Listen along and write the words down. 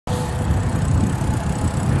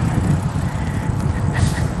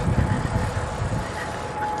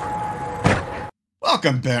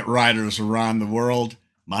Welcome, bent riders around the world.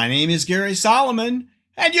 My name is Gary Solomon,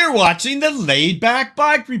 and you're watching the Laidback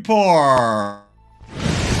Bike Report.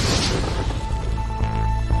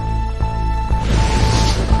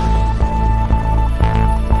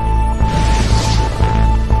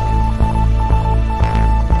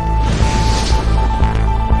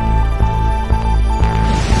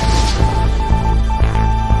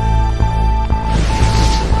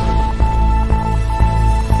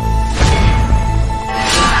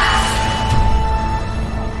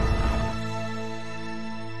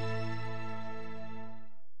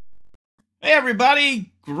 Hey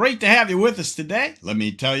everybody, great to have you with us today. Let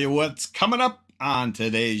me tell you what's coming up on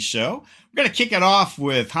today's show. We're going to kick it off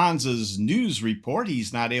with Honza's news report.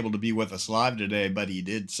 He's not able to be with us live today, but he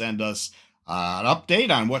did send us an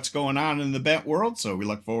update on what's going on in the bent world, so we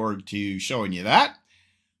look forward to showing you that.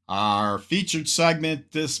 Our featured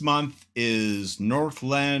segment this month is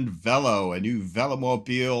Northland Velo, a new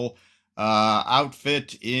Velomobile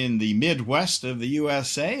outfit in the Midwest of the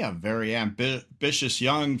USA. A very ambitious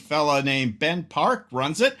young fella named Ben Parke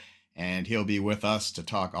runs it, and he'll be with us to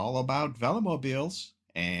talk all about Velomobiles,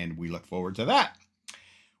 and we look forward to that.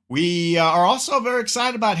 We are also very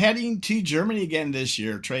excited about heading to Germany again this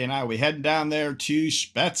year. Trey and I will be heading down there to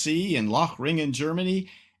Spezi in Lochringen,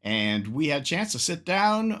 Germany, and we had a chance to sit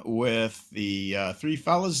down with the three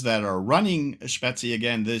fellas that are running Spezi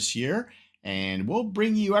again this year. And we'll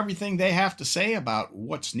bring you everything they have to say about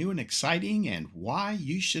what's new and exciting and why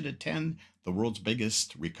you should attend the world's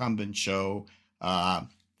biggest recumbent show.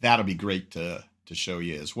 That'll be great to show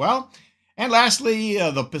you as well. And lastly,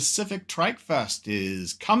 the Pacific Trike Fest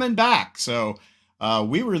is coming back. So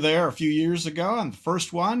we were there a few years ago on the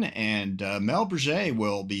first one, and Mel Birge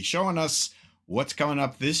will be showing us what's coming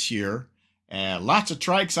up this year. Lots of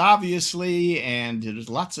trikes, obviously, and there's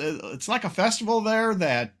it's like a festival there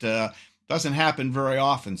that doesn't happen very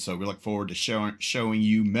often, so we look forward to showing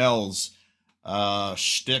you Mel's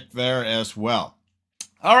shtick there as well.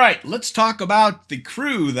 All right, let's talk about the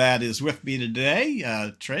crew that is with me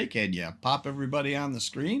today. Trey, can you pop everybody on the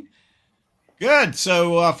screen? Good.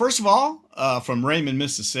 So first of all, from Raymond,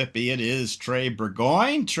 Mississippi, it is Trey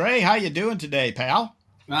Burgoyne. Trey, how you doing today, pal?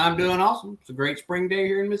 I'm doing awesome. It's a great spring day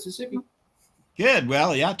here in Mississippi. Good.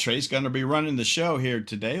 Well, yeah, Trey's going to be running the show here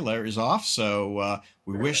today. Larry's off, so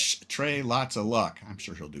we wish Trey lots of luck. I'm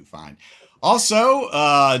sure he'll do fine. Also,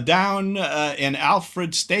 down in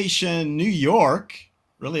Alfred Station, New York,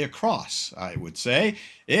 really across, I would say,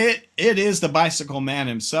 it is the bicycle man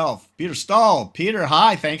himself, Peter Stahl. Peter,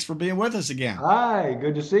 hi. Thanks for being with us again. Hi.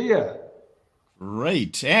 Good to see you.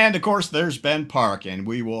 Great. And, of course, there's Ben Parke, and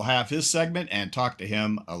we will have his segment and talk to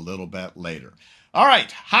him a little bit later. All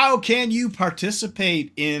right, how can you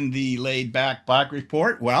participate in the Laidback Bike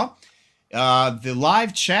Report? Well, the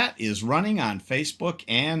live chat is running on Facebook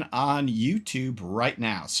and on YouTube right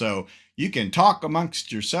now. So you can talk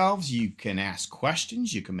amongst yourselves, you can ask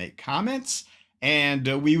questions, you can make comments,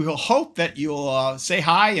 and we will hope that you'll say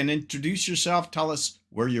hi and introduce yourself, tell us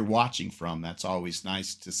where you're watching from. That's always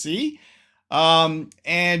nice to see.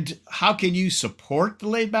 And how can you support the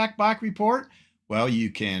Laidback Bike Report? Well, you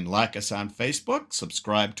can like us on Facebook,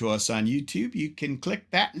 subscribe to us on YouTube. You can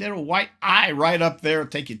click that little white eye right up there,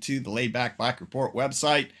 take you to the Laidback Bike Report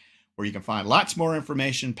website, where you can find lots more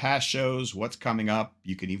information, past shows, what's coming up.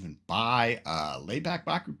 You can even buy a Laidback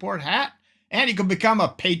Bike Report hat, and you can become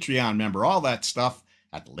a Patreon member, all that stuff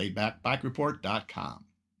at laidbackbikereport.com.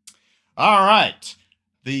 All right.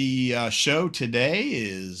 The show today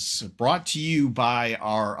is brought to you by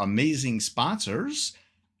our amazing sponsors.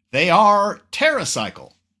 They are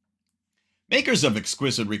TerraCycle, makers of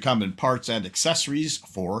exquisite recumbent parts and accessories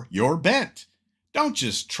for your bent. Don't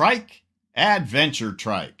just trike, adventure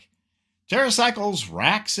trike. TerraCycle's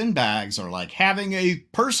racks and bags are like having a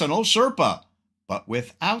personal Sherpa, but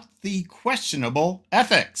without the questionable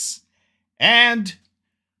ethics. And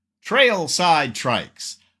Trailside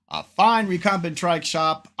Trikes, a fine recumbent trike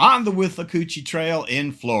shop on the Withlacoochee Trail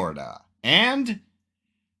in Florida. And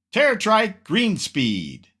TerraTrike Green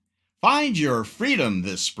Speed. Find your freedom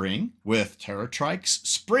this spring with TerraTrike's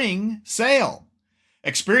Spring Sale.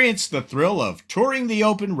 Experience the thrill of touring the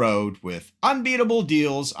open road with unbeatable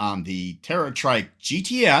deals on the TerraTrike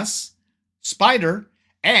GTS, Spider,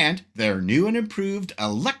 and their new and improved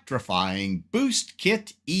electrifying Boost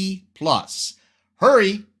Kit E+.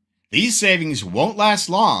 Hurry! These savings won't last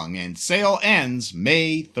long, and sale ends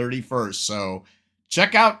May 31st, so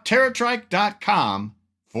check out TerraTrike.com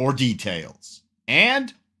for details.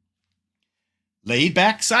 And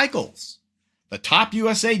Laidback Cycles, the top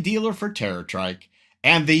USA dealer for TerraTrike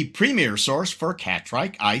and the premier source for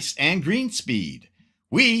Catrike, Ice, and Green Speed.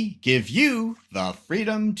 We give you the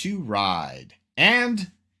freedom to ride.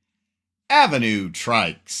 And Avenue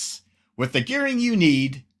Trikes. With the gearing you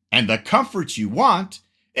need and the comfort you want,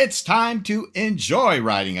 it's time to enjoy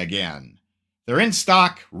riding again. They're in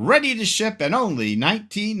stock, ready to ship, and only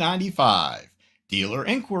 $19.95. Dealer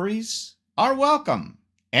inquiries are welcome.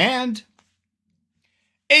 And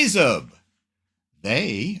Azub.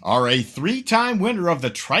 They are a 3-time winner of the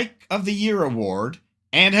Trike of the Year award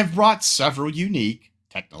and have brought several unique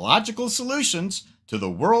technological solutions to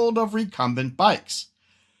the world of recumbent bikes.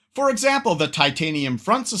 For example, the titanium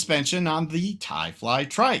front suspension on the Ti-Fly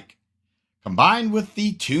Trike. Combined with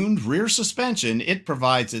the tuned rear suspension, it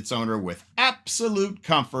provides its owner with absolute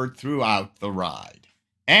comfort throughout the ride.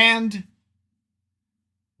 And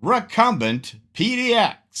Recumbent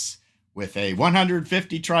PDX. With a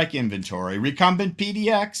 150 trike inventory, Recumbent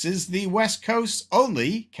PDX is the West Coast's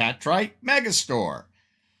only Catrike megastore.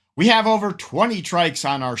 We have over 20 trikes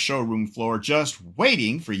on our showroom floor just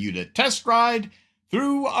waiting for you to test ride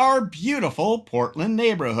through our beautiful Portland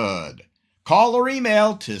neighborhood. Call or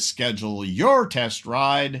email to schedule your test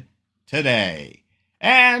ride today.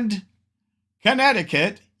 And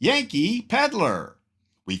Connecticut Yankee Peddler.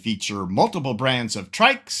 We feature multiple brands of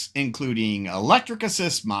trikes, including electric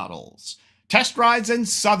assist models. Test rides in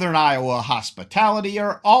Southern Iowa hospitality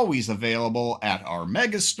are always available at our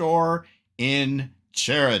megastore in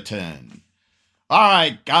Chariton. All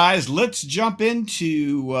right, guys, let's jump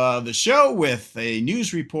into the show with a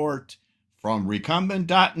news report from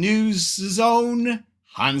Recumbent.News' own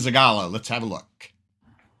Honza Galla. Let's have a look.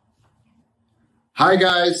 Hi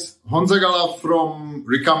guys, Honza Galla from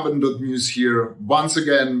Recumbent.News here, once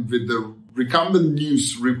again with the Recumbent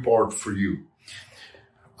News report for you.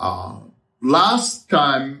 Last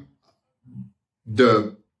time,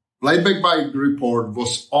 the Laidback Bike Report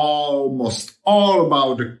was almost all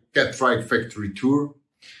about the Catrike factory tour.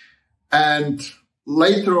 And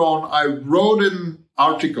later on, I wrote an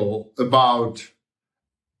article about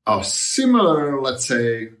a similar, let's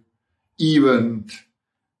say, event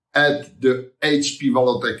at the HP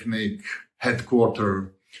Velotechnik headquarters,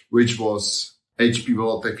 which was HP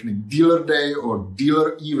Velotechnik Dealer Day or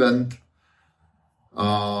Dealer Event.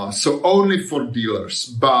 So only for dealers,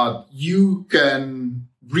 but you can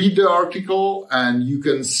read the article and you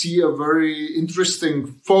can see a very interesting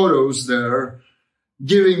photos there,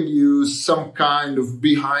 giving you some kind of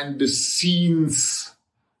behind the scenes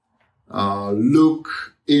look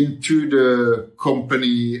into the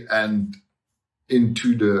company and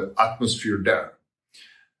into the atmosphere there.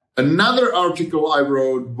 Another article I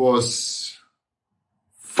wrote was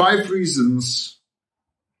 5 reasons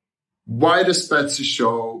why the Spezi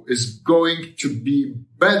show is going to be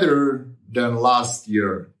better than last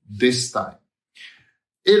year this time.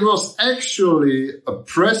 It was actually a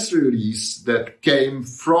press release that came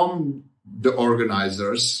from the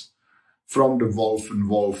organizers, from the Wolf and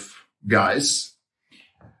Wolf guys.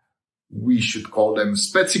 We should call them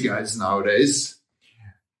Spezi guys nowadays.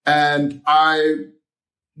 And I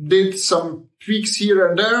did some tweaks here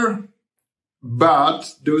and there,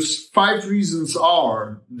 but those 5 reasons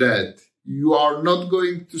are that you are not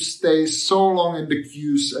going to stay so long in the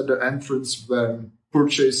queues at the entrance when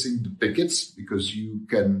purchasing the tickets, because you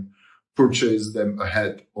can purchase them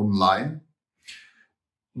ahead online.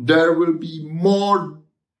 There will be more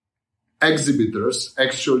exhibitors,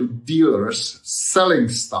 actually dealers, selling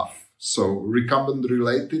stuff. So recumbent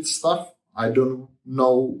related stuff. I don't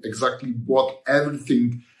know exactly what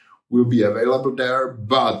everything will be available there,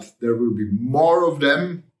 but there will be more of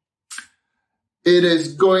them. It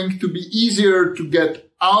is going to be easier to get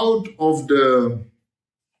out of the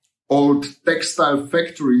old textile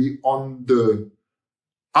factory on the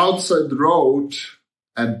outside road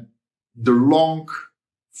and the long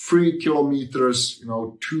 3 kilometers,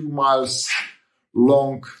 2 miles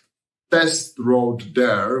long test road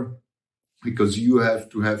there, because you have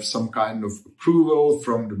to have some kind of approval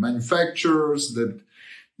from the manufacturers that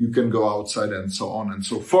you can go outside and so on and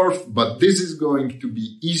so forth. But this is going to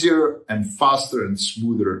be easier and faster and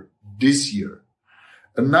smoother this year.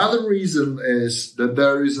 Another reason is that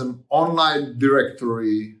there is an online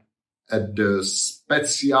directory at the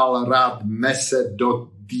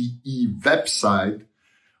specialradmesse.de website,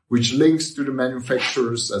 which links to the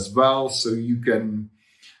manufacturers as well, so you can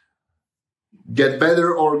get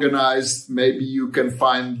better organized. Maybe you can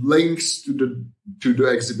find links to the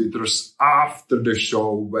exhibitors after the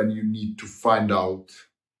show when you need to find out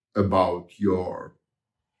about your,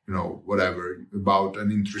 whatever, about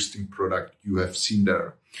an interesting product you have seen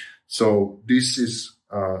there. So this is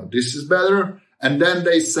better. And then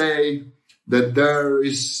they say that there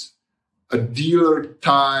is a dealer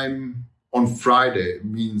time on Friday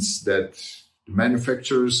means that the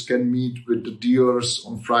manufacturers can meet with the dealers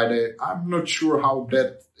on Friday. I'm not sure how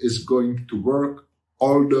that is going to work,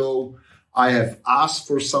 although I have asked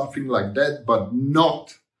for something like that, but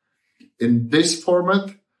not in this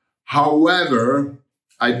format. However,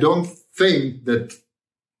 I don't think that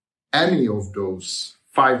any of those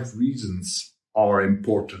 5 reasons are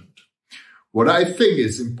important. What I think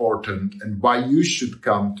is important and why you should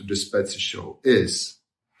come to the Spezi show is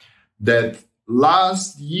that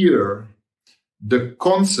last year, the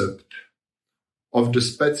concept of the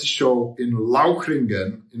Spezi show in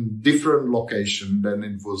Lauchringen in different location than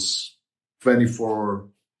it was 24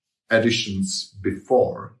 editions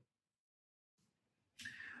before.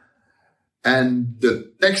 And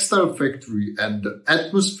the textile factory and the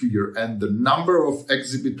atmosphere and the number of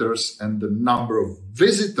exhibitors and the number of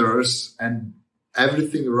visitors and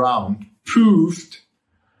everything around proved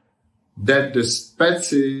that the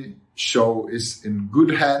Spezi show is in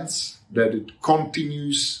good hands, that it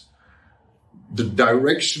continues the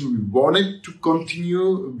direction we wanted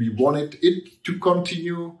it to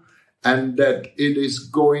continue, and that it is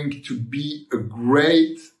going to be a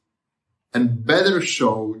great and better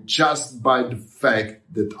show just by the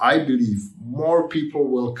fact that I believe more people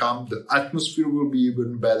will come, the atmosphere will be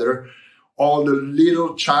even better, all the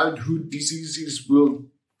little childhood diseases will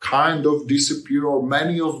kind of disappear, or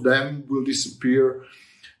many of them will disappear,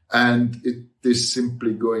 and it is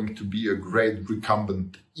simply going to be a great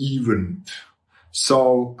recumbent event.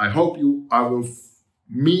 So I hope I will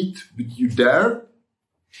meet with you there,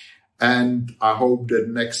 and I hope that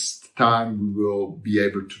next time we will be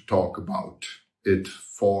able to talk about it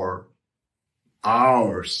for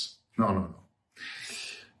hours. No.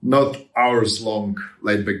 Not hours long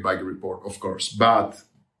Laidback Bike Report, of course, but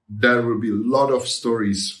there will be a lot of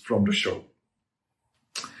stories from the show.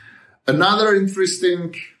 Another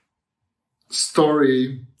interesting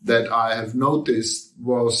story that I have noticed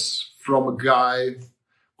was from a guy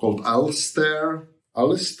called Alistair,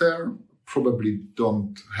 probably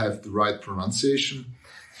don't have the right pronunciation.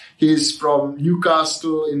 He's from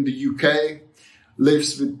Newcastle in the UK,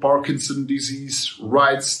 lives with Parkinson's disease,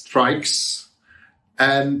 rides trikes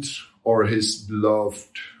or his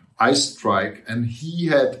beloved ice trike. And he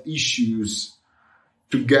had issues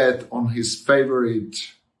to get on his favorite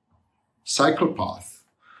cycle path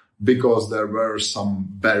because there were some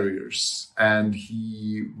barriers. And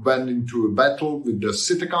he went into a battle with the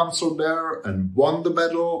city council there and won the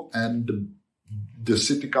battle. And the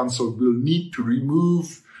city council will need to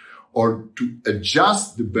remove or to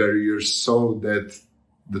adjust the barriers so that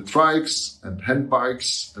the trikes and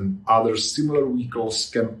handbikes and other similar vehicles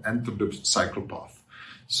can enter the cycle path.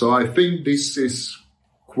 So I think this is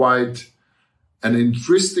quite an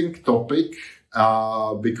interesting topic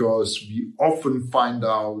because we often find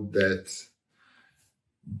out that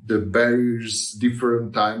the barriers,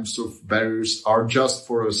 different types of barriers, are just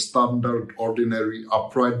for a standard ordinary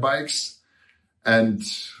upright bikes, and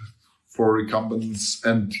for recumbents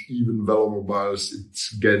and even velomobiles,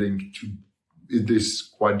 it is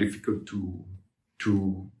quite difficult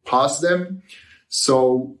to pass them.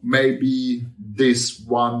 So maybe this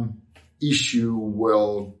one issue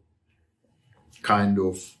will kind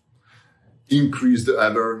of increase the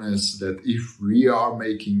awareness that if we are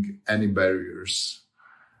making any barriers,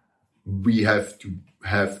 we have to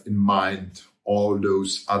have in mind all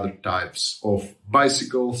those other types of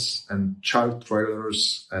bicycles and child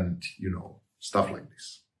trailers and, stuff like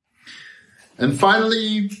this. And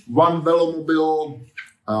finally, one Velomobile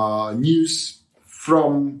news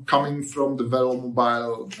coming from the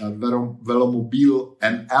Velomobile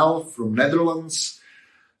NL from Netherlands.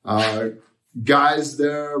 Guys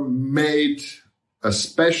there made a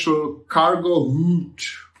special cargo hood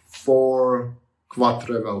for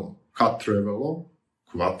Catrike,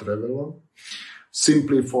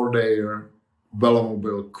 simply for their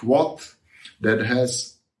Velomobile quad that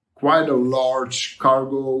has quite a large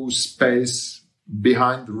cargo space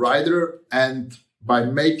behind the rider. And by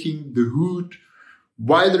making the hood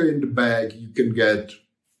wider in the bag, you can get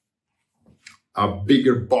a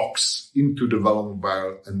bigger box into the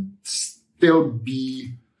Velomobile and still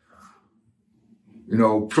be,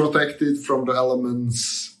 protected from the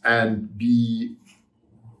elements and be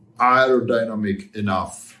aerodynamic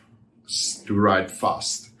enough to ride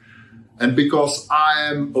fast. And because I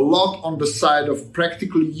am a lot on the side of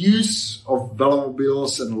practical use of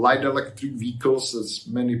Velomobiles and light electric vehicles, as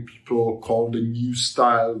many people call the new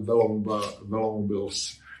style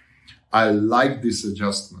Velomobiles, I like this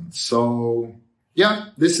adjustment. So yeah,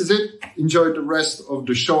 this is it. Enjoy the rest of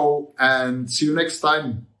the show and see you next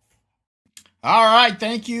time. All right.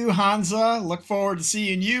 Thank you, Honza. Look forward to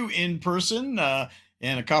seeing you in person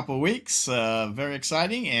in a couple of weeks. Very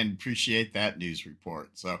exciting, and appreciate that news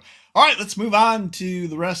report. So, all right, let's move on to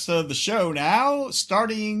the rest of the show now,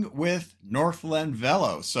 starting with Northland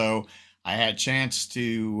Velo. So I had a chance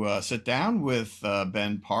to sit down with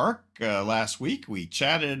Ben Parke last week. We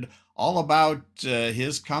chatted all about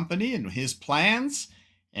his company and his plans,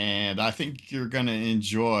 and I think you're going to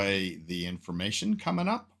enjoy the information coming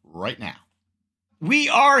up right now. We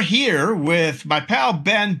are here with my pal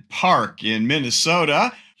Ben Parke in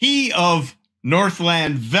Minnesota. He of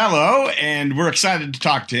Northland Velo, and we're excited to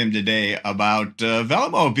talk to him today about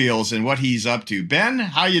Velomobiles and what he's up to. Ben,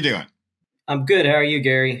 how you doing? I'm good. How are you,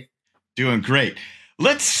 Gary? Doing great.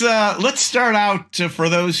 Let's start out for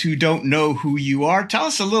those who don't know who you are. Tell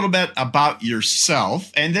us a little bit about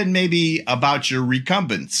yourself, and then maybe about your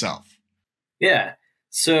recumbent self. Yeah.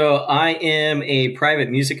 So I am a private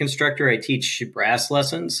music instructor. I teach brass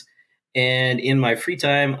lessons, and in my free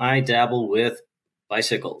time, I dabble with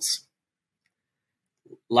bicycles.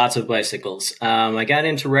 Lots of bicycles. I got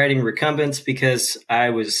into riding recumbents because I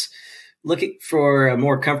was looking for a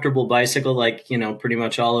more comfortable bicycle, like, you know, pretty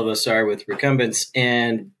much all of us are with recumbents.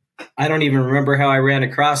 And I don't even remember how I ran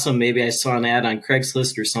across them. Maybe I saw an ad on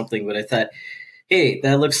Craigslist or something, but I thought, hey,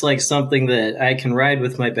 that looks like something that I can ride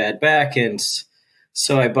with my bad back. And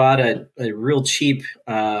so I bought a real cheap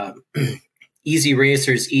Easy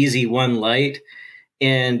Racers Easy One Light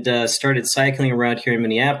and started cycling around here in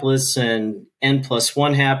Minneapolis, and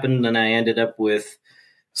N+1 happened, and I ended up with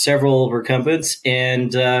several recumbents.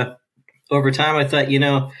 And over time, I thought, you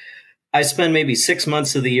know, I spend maybe 6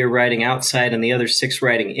 months of the year riding outside and the other 6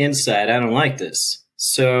 riding inside. I don't like this.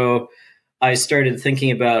 So I started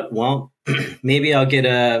thinking about, well, maybe I'll get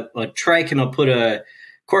a trike and I'll put a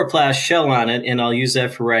Coroplast shell on it, and I'll use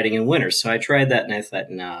that for riding in winter. So I tried that, and I thought,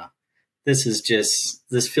 nah, this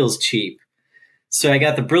feels cheap. So I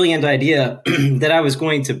got the brilliant idea that I was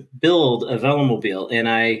going to build a Velomobile, and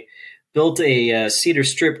I built a cedar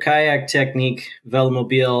strip kayak technique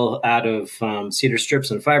Velomobile out of cedar strips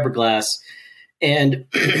and fiberglass. And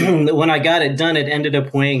when I got it done, it ended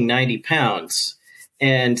up weighing 90 pounds.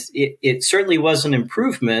 And it certainly was an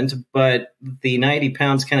improvement, but the 90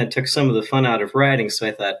 pounds kind of took some of the fun out of riding. So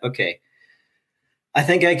I thought, okay, I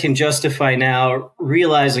think I can justify now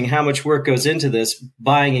realizing how much work goes into this,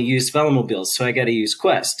 buying a used Velomobile. So I got to use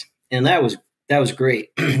Quest. And that was great.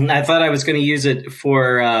 I thought I was going to use it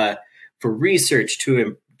for research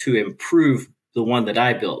to improve the one that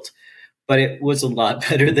I built, but it was a lot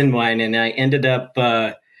better than mine. And I ended up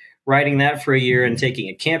riding that for a year and taking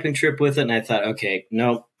a camping trip with it. And I thought, okay,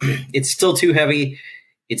 no, it's still too heavy.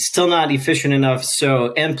 It's still not efficient enough.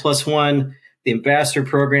 So N+1, the ambassador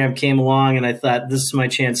program came along, and I thought, this is my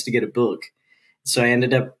chance to get a book. So I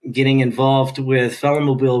ended up getting involved with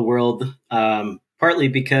Velomobile World, partly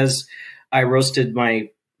because I roasted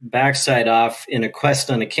my backside off in a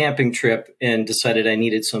Quest on a camping trip and decided I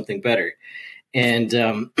needed something better. And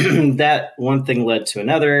that one thing led to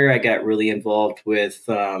another. I got really involved with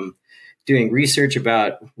doing research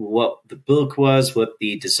about what the book was, what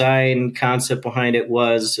the design concept behind it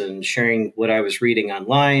was, and sharing what I was reading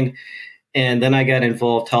online. And then I got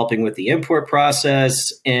involved helping with the import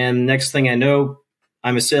process. And next thing I know,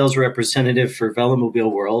 I'm a sales representative for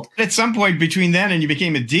Velomobile World. At some point between then and you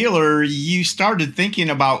became a dealer, you started thinking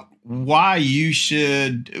about why you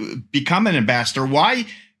should become an ambassador, why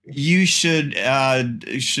you should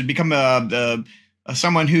become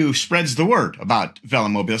someone who spreads the word about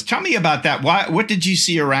Velomobiles. Tell me about that. What did you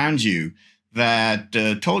see around you that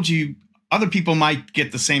told you other people might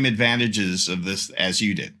get the same advantages of this as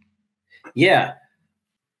you did? Yeah,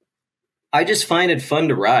 I just find it fun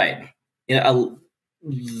to ride. You know,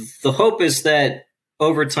 the hope is that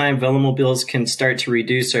over time, Velomobiles can start to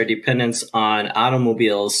reduce our dependence on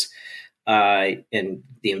automobiles and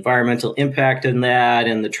the environmental impact in that,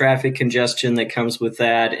 and the traffic congestion that comes with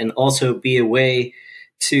that, and also be a way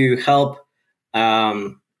to help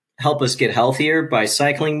us get healthier by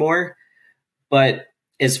cycling more. But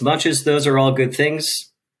as much as those are all good things,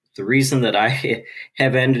 the reason that I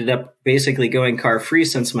have ended up basically going car free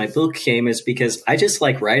since my book came is because I just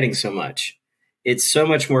like riding so much. It's so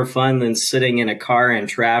much more fun than sitting in a car in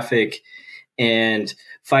traffic and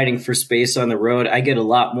fighting for space on the road. I get a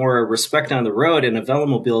lot more respect on the road in a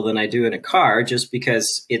Velomobile than I do in a car, just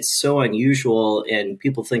because it's so unusual and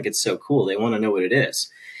people think it's so cool. They want to know what it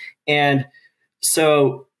is. And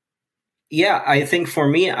so, yeah, I think for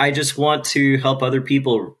me, I just want to help other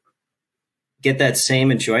people get that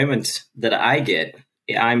same enjoyment that I get.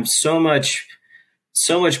 I'm so much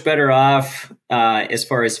so much better off as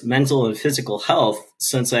far as mental and physical health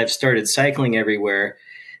since I've started cycling everywhere,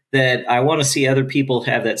 that I want to see other people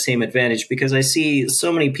have that same advantage, because I see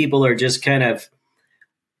so many people are just kind of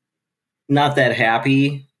not that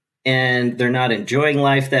happy and they're not enjoying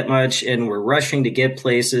life that much, and we're rushing to get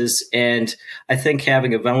places. And I think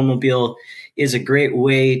having a Velomobile is a great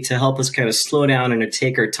way to help us kind of slow down and to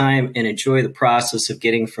take our time and enjoy the process of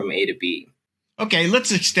getting from A to B. Okay,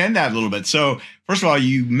 let's extend that a little bit. So first of all,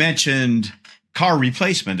 you mentioned car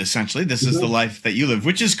replacement, essentially. This is the life that you live,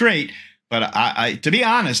 which is great. But I to be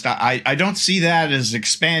honest, I don't see that as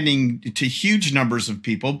expanding to huge numbers of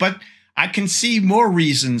people, but I can see more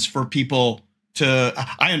reasons for people to,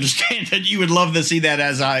 I understand that you would love to see that,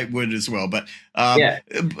 as I would as well. But,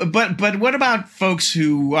 but what about folks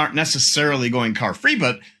who aren't necessarily going car free,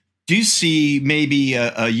 but do you see maybe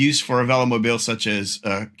a use for a Velomobile, such as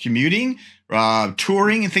commuting,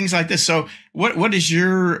 touring, and things like this? So what is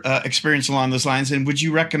your experience along those lines, and would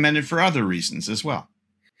you recommend it for other reasons as well?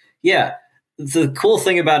 Yeah. The cool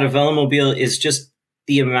thing about a Velomobile is just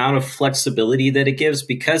the amount of flexibility that it gives,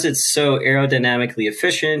 because it's so aerodynamically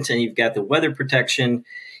efficient and you've got the weather protection.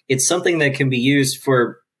 It's something that can be used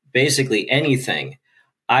for basically anything.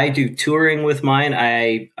 I do touring with mine.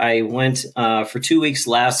 I went for 2 weeks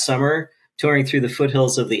last summer touring through the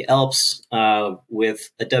foothills of the Alps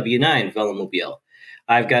with a W9 Velomobile.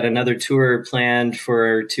 I've got another tour planned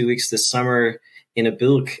for 2 weeks this summer in a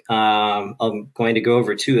bilk. I'm going to go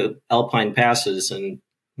over 2 alpine passes, and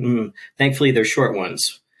thankfully they're short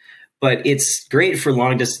ones. But it's great for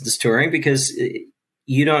long distance touring because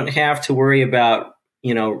you don't have to worry about,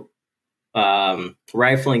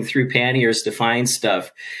 rifling through panniers to find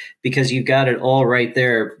stuff, because you've got it all right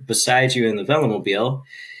there beside you in the Velomobile.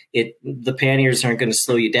 The panniers aren't going to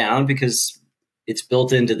slow you down because it's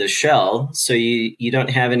built into the shell. So you don't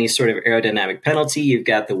have any sort of aerodynamic penalty. You've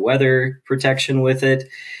got the weather protection with it.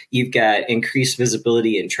 You've got increased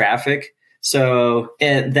visibility in traffic. So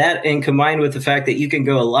and combined with the fact that you can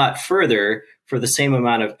go a lot further for the same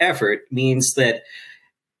amount of effort, means that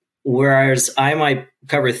whereas I might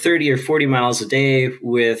cover 30 or 40 miles a day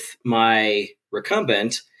with my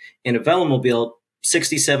Recumbent, in a Velomobile,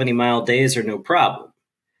 60, 70 mile days are no problem.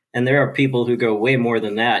 And there are people who go way more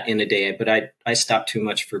than that in a day, but I stop too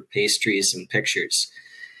much for pastries and pictures.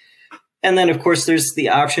 And then, of course, there's the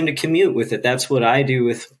option to commute with it. That's what I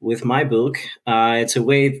do with my book. It's a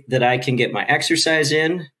way that I can get my exercise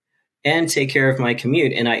in and take care of my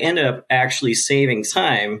commute. And I end up actually saving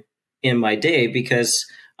time in my day, because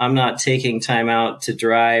I'm not taking time out to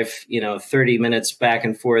drive, 30 minutes back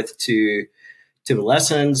and forth to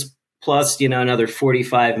lessons, plus, another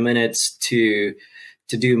 45 minutes to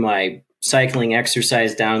do my cycling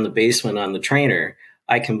exercise down in the basement on the trainer.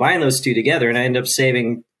 I combine those two together and I end up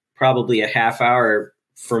saving probably a half hour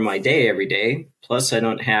for my day every day. Plus, I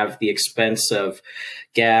don't have the expense of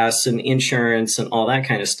gas and insurance and all that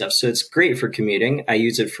kind of stuff. So it's great for commuting. I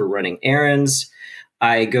use it for running errands.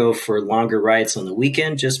 I go for longer rides on the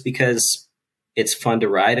weekend just because it's fun to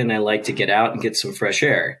ride and I like to get out and get some fresh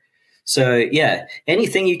air. So yeah,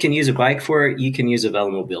 anything you can use a bike for, you can use a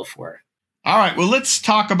Velomobile for. All right, well, let's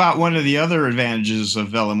talk about one of the other advantages of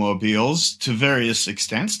Velomobiles to various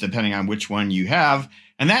extents, depending on which one you have,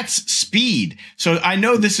 and that's speed. So I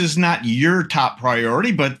know this is not your top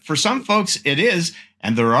priority, but for some folks it is,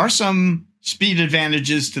 and there are some speed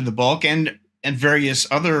advantages to the bulk and various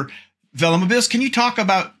other Velomobiles. Can you talk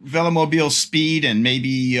about Velomobile speed and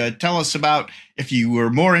maybe tell us about, if you were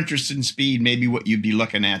more interested in speed, maybe what you'd be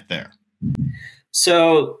looking at there?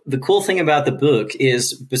 So the cool thing about the book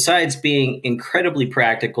is, besides being incredibly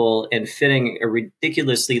practical and fitting a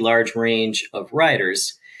ridiculously large range of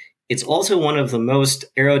riders, it's also one of the most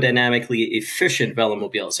aerodynamically efficient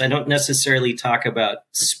Velomobiles. I don't necessarily talk about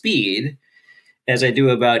speed as I do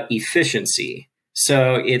about efficiency.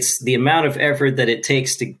 So it's the amount of effort that it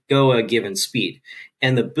takes to go a given speed.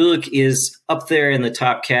 And the book is up there in the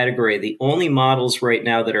top category. The only models right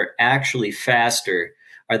now that are actually faster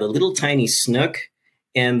are the little tiny Snook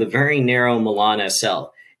and the very narrow Milan SL.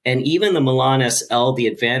 And even the Milan SL, the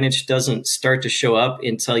advantage doesn't start to show up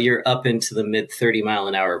until you're up into the mid 30 mile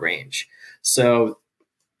an hour range. So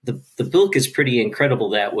the book is pretty incredible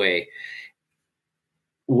that way.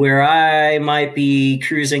 Where I might be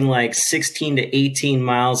cruising like 16 to 18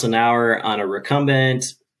 miles an hour on a Recumbent,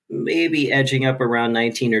 maybe edging up around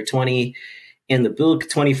 19 or 20, in the book,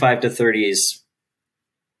 25 to 30 is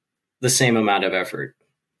the same amount of effort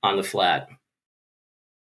on the flat.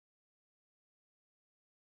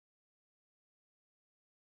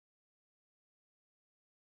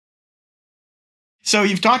 So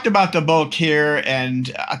you've talked about the bulk here,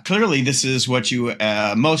 and clearly this is what you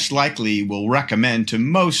most likely will recommend to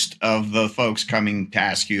most of the folks coming to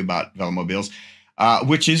ask you about Velomobiles,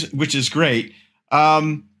 which is great.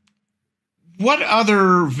 What other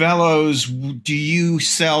velos do you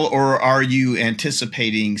sell, or are you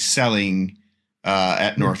anticipating selling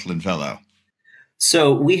at Northland Velo?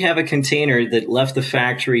 So we have a container that left the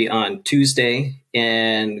factory on Tuesday,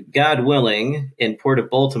 and God willing, and Port of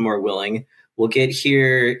Baltimore willing, we'll get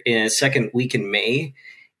here in a second week in May.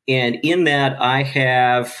 And in that, I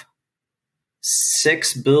have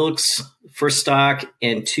 6 bilks for stock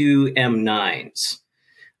and 2 M9s.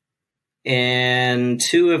 And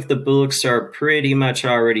 2 of the bilks are pretty much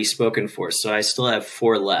already spoken for, so I still have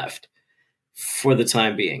 4 left for the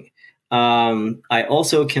time being. I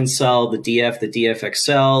also can sell the DF, the DF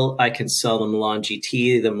XL. I can sell the Milan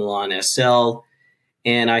GT, the Milan SL,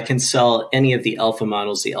 and I can sell any of the Alpha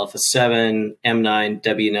models, the Alpha 7, M9,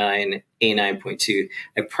 W9, A9.2.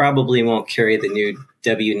 I probably won't carry the new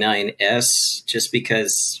W9S just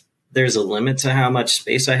because there's a limit to how much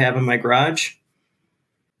space I have in my garage.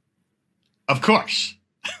 Of course.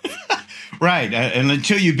 Right. And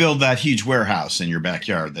until you build that huge warehouse in your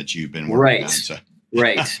backyard that you've been working on. So.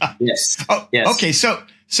 Right. Yes. Oh, yes. Okay.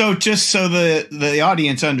 So just so the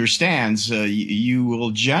audience understands, you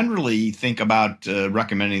will generally think about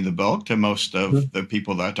recommending the bulk to most of the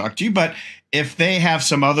people that talk to you. But if they have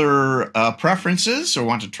some other preferences or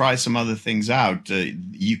want to try some other things out,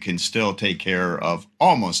 you can still take care of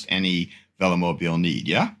almost any Velomobile need.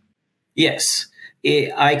 Yeah. Yes.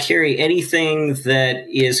 I carry anything that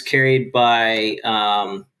is carried by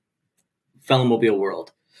Velomobile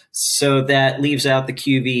World. So that leaves out the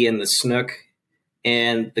QV and the Snook.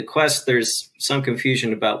 And the Quest, there's some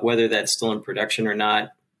confusion about whether that's still in production or not.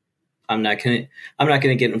 I'm not gonna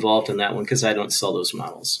get involved in that one because I don't sell those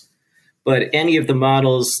models. But any of the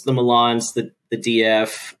models, the Milans, the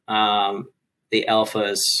DF, the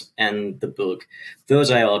Alphas, and the Book,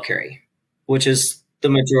 those I all carry, which is the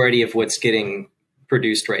majority of what's getting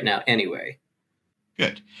produced right now anyway.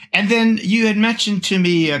 Good. And then you had mentioned to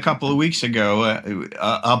me a couple of weeks ago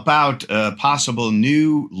about a possible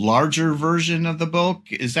new, larger version of the bulk.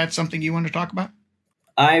 Is that something you want to talk about?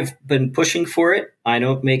 I've been pushing for it. I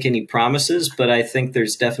don't make any promises, but I think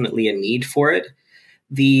there's definitely a need for it.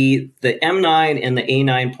 The M9 and the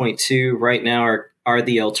A9.2 right now are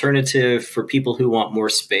the alternative for people who want more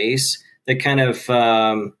space. The kind of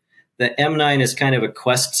the M9 is kind of a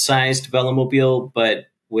Quest-sized Velomobile, but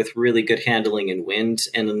with really good handling and wind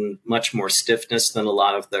and much more stiffness than a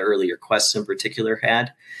lot of the earlier Quests in particular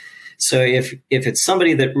had. So if it's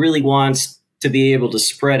somebody that really wants to be able to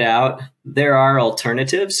spread out, there are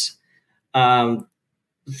alternatives.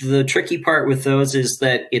 The tricky part with those is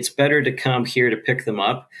that it's better to come here to pick them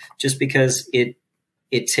up just because it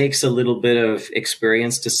takes a little bit of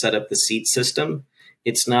experience to set up the seat system.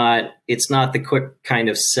 It's not the quick kind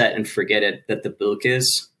of set and forget it that the Bilk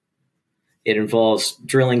is. It involves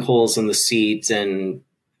drilling holes in the seat and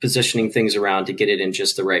positioning things around to get it in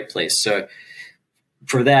just the right place. So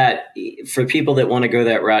for that, for people that want to go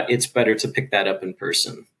that route, it's better to pick that up in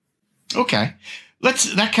person. Okay.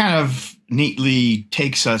 That kind of neatly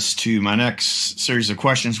takes us to my next series of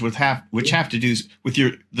questions which have to do with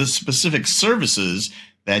the specific services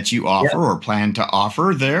that you offer or plan to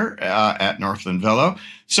offer there at Northland Velo.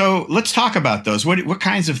 So let's talk about those. What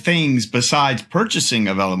kinds of things besides purchasing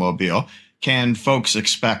a Velomobile can folks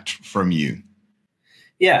expect from you?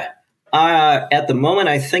 Yeah. At the moment,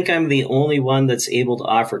 I think I'm the only one that's able to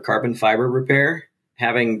offer carbon fiber repair.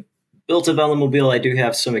 Having built a Velomobile, I do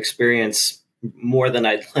have some experience, more than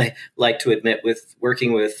I'd like to admit, with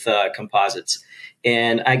working with composites.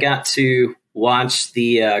 And I got to watch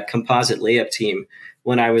the composite layup team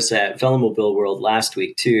when I was at Velomobile World last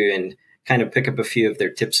week too, and kind of pick up a few of their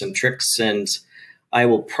tips and tricks. And I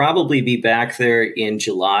will probably be back there in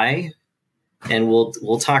July, and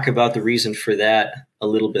we'll talk about the reason for that a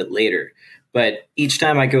little bit later. But each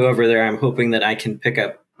time I go over there, I'm hoping that I can pick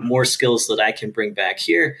up more skills that I can bring back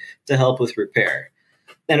here to help with repair.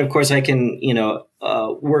 And of course, I can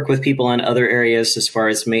work with people on other areas as far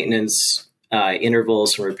as maintenance,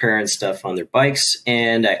 intervals, and repair and stuff on their bikes.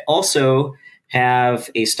 And I also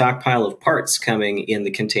have a stockpile of parts coming in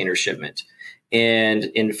the container shipment. And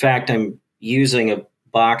in fact, I'm using a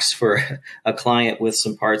box for a client with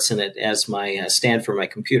some parts in it as my stand for my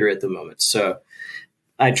computer at the moment. So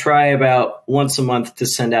I try about once a month to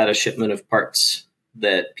send out a shipment of parts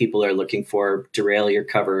that people are looking for, derailleur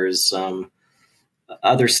covers,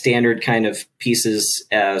 other standard kind of pieces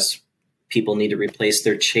as people need to replace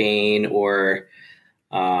their chain or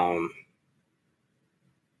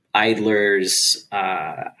idlers,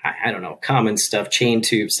 I don't know, common stuff, chain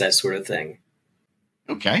tubes, that sort of thing.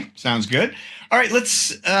 Okay, sounds good. All right, let's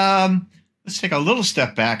take a little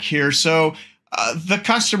step back here. So the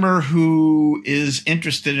customer who is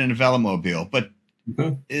interested in a Velomobile, but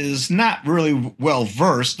is not really well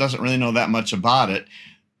versed, doesn't really know that much about it,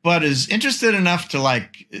 but is interested enough to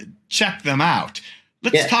like check them out.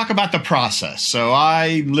 Let's talk about the process. So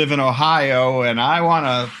I live in Ohio and I want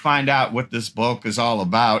to find out what this bulk is all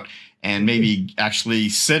about and maybe actually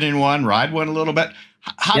sit in one, ride one a little bit.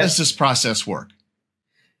 How does this process work?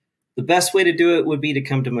 The best way to do it would be to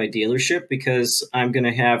come to my dealership, because I'm going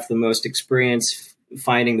to have the most experience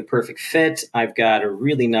finding the perfect fit. I've got a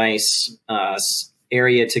really nice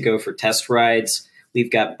area to go for test rides. We've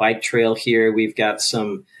got bike trail here. We've got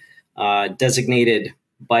some designated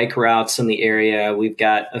bike routes in the area. We've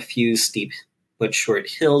got a few steep but short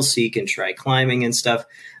hills so you can try climbing and stuff.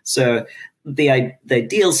 So the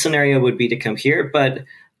ideal scenario would be to come here, but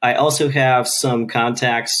I also have some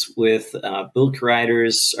contacts with bulk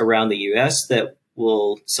riders around the U.S. that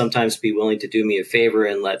will sometimes be willing to do me a favor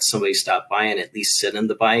and let somebody stop by and at least sit in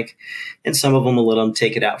the bike. And some of them will let them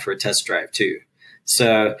take it out for a test drive too.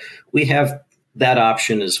 So we have that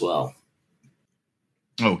option as well.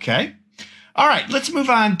 Okay. All right, let's move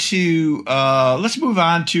on to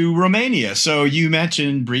Romania. So you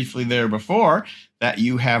mentioned briefly there before that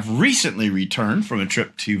you have recently returned from a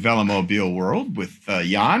trip to Velomobile World with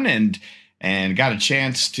Jan and got a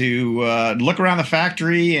chance to look around the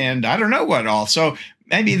factory and I don't know what all. So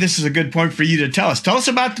maybe this is a good point for you to tell us. Tell us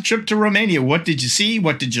about the trip to Romania. What did you see?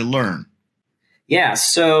 What did you learn? Yeah,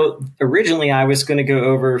 so originally I was going to go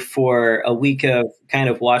over for a week of kind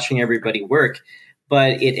of watching everybody work.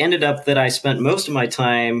 But it ended up that I spent most of my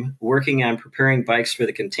time working on preparing bikes for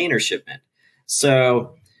the container shipment.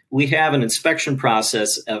 So we have an inspection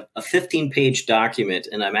process of a 15-page document.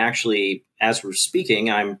 And I'm actually, as we're speaking,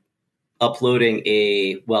 I'm uploading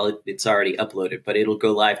it's already uploaded, but it'll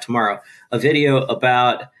go live tomorrow, a video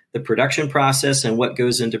about the production process and what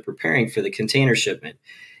goes into preparing for the container shipment.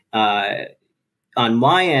 On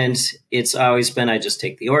my end, it's always been, I just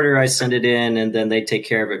take the order, I send it in, and then they take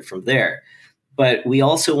care of it from there. But we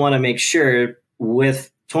also want to make sure, with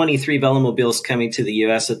 23 Velomobiles coming to the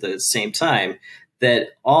U.S. at the same time,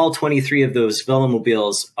 that all 23 of those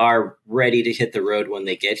Velomobiles are ready to hit the road when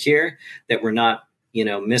they get here, that we're not,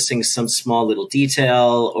 missing some small little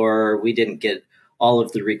detail, or we didn't get all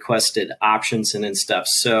of the requested options and stuff.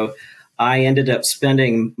 So I ended up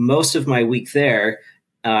spending most of my week there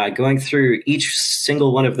going through each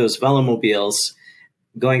single one of those Velomobiles,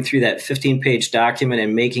 going through that 15-page document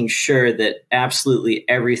and making sure that absolutely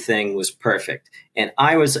everything was perfect. And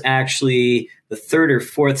I was actually the third or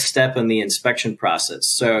fourth step in the inspection process.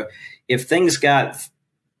 So if things got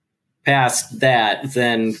past that,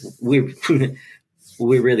 then we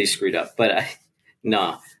really screwed up. But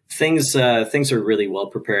no, things are really well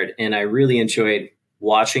prepared. And I really enjoyed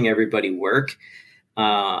watching everybody work.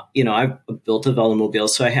 I've built a Velomobile,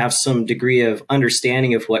 so I have some degree of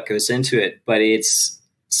understanding of what goes into it, but it's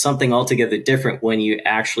something altogether different when you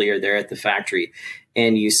actually are there at the factory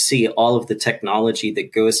and you see all of the technology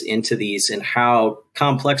that goes into these and how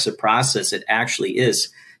complex a process it actually is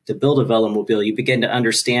to build a Velomobile. You begin to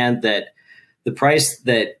understand that the price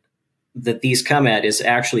that these come at is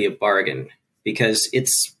actually a bargain, because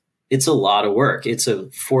it's a lot of work. It's a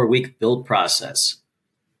 4-week build process.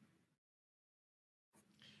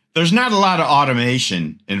 There's not a lot of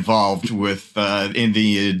automation involved with in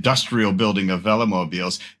the industrial building of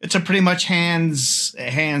Velomobiles. It's a pretty much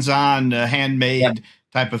hands-on, handmade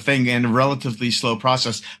type of thing, and a relatively slow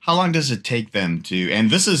process. How long does it take them to? And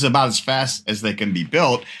this is about as fast as they can be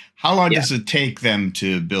built. How long does it take them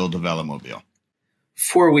to build a Velomobile?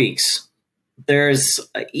 4 weeks. There's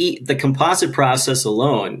the composite process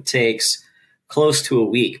alone takes close to a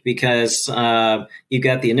week, because you've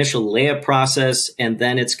got the initial layup process, and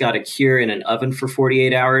then it's got to cure in an oven for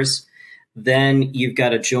 48 hours. Then you've got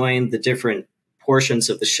to join the different portions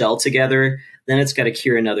of the shell together. Then it's got to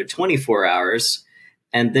cure another 24 hours.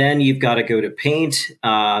 And then you've got to go to paint.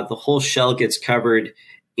 The whole shell gets covered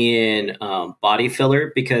in body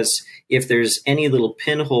filler, because if there's any little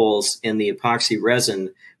pinholes in the epoxy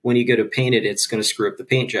resin, when you go to paint it, it's going to screw up the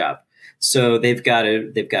paint job. So they've got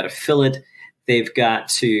to fill it. They've got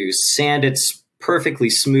to sand it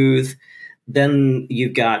perfectly smooth. Then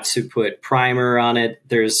you've got to put primer on it.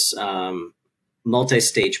 There's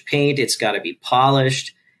multi-stage paint. It's got to be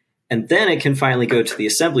polished. And then it can finally go to the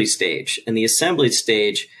assembly stage. And the assembly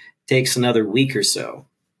stage takes another week or so.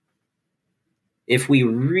 If we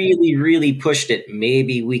really, really pushed it,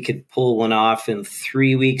 maybe we could pull one off in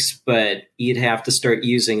 3 weeks, but you'd have to start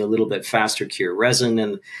using a little bit faster cure resin,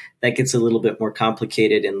 and that gets a little bit more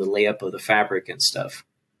complicated in the layup of the fabric and stuff.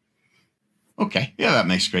 Okay. Yeah, that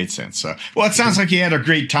makes great sense. Well, it sounds like you had a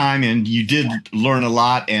great time and you did learn a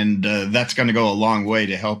lot, and that's going to go a long way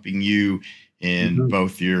to helping you in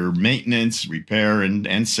both your maintenance, repair,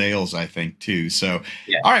 and sales, I think, too. So,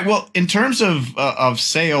 yeah. All right. Well, in terms of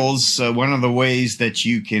sales, one of the ways that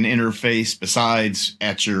you can interface besides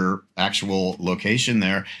at your actual location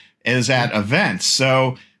there is at events.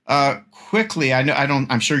 So, quickly,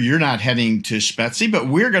 I'm sure you're not heading to Spezi, but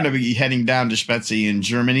we're going to be heading down to Spezi in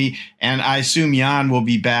Germany. And I assume Jan will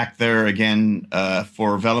be back there again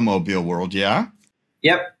for Velomobile World. Yeah.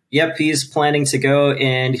 Yep. He's planning to go,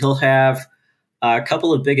 and he'll have a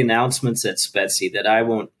couple of big announcements at Spezi that I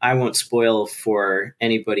won't spoil for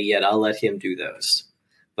anybody yet. I'll let him do those.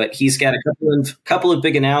 But he's got a couple of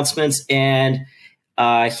big announcements, and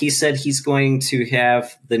he said he's going to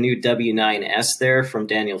have the new W9S there from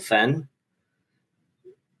Daniel Fenn.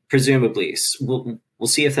 Presumably, we'll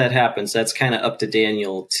see if that happens. That's kind of up to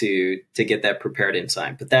Daniel to get that prepared in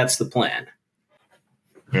time, but that's the plan.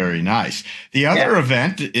 Very nice. The other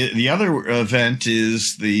event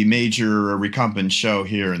is the major recumbent show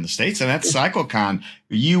here in the States, and that's CycleCon.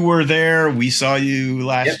 You were there. We saw you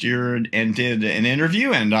last year and did an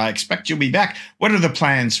interview, and I expect you'll be back. What are the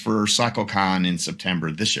plans for CycleCon in September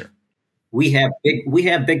this year? We have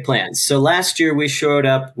big plans. So last year we showed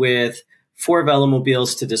up with 4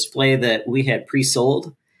 Velomobiles to display that we had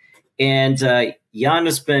pre-sold, and Jan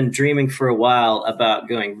has been dreaming for a while about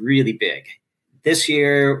going really big. This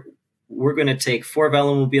year, we're going to take 4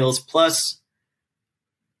 Velomobiles plus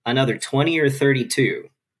another 20 or 32.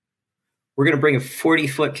 We're going to bring a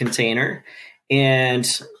 40-foot container, and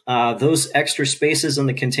those extra spaces in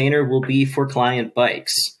the container will be for client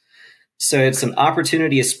bikes. So it's an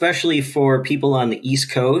opportunity, especially for people on the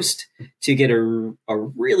East Coast, to get a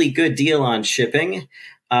really good deal on shipping.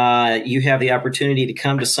 You have the opportunity to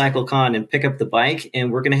come to CycleCon and pick up the bike,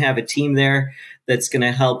 and we're going to have a team there that's going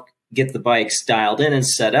to help get the bikes dialed in and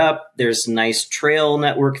set up. There's a nice trail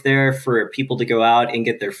network there for people to go out and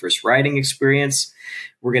get their first riding experience.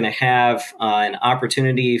 We're going to have an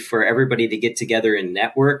opportunity for everybody to get together and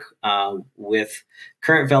network with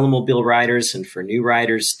current Velomobile riders and for new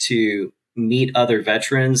riders to meet other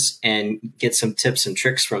veterans and get some tips and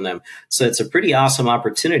tricks from them. So it's a pretty awesome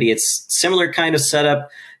opportunity. It's similar kind of setup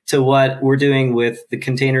to what we're doing with the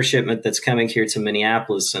container shipment that's coming here to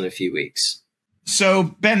Minneapolis in a few weeks.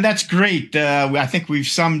 So, Ben, that's great. I think we've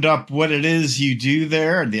summed up what it is you do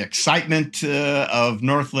there, the excitement of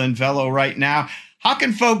Northland Velo right now. How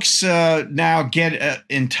can folks now get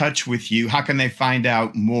in touch with you? How can they find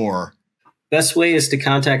out more? Best way is to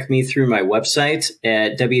contact me through my website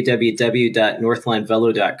at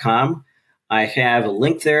www.northlandvelo.com. I have a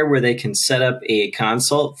link there where they can set up a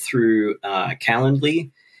consult through Calendly.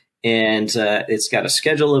 And it's got a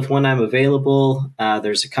schedule of when I'm available.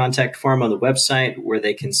 There's a contact form on the website where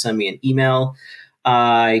they can send me an email.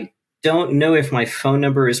 I don't know if my phone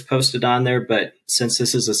number is posted on there, but since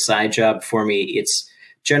this is a side job for me, it's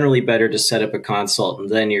generally better to set up a consult, and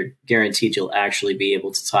then you're guaranteed you'll actually be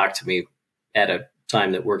able to talk to me at a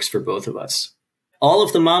time that works for both of us. All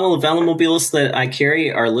of the model of Velomobiles that I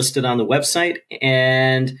carry are listed on the website,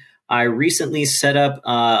 and I recently set up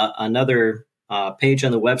another page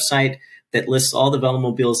on the website that lists all the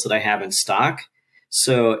Velomobiles that I have in stock.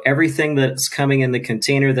 So everything that's coming in the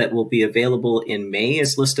container that will be available in May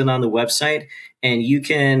is listed on the website, and you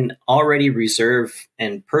can already reserve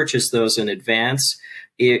and purchase those in advance.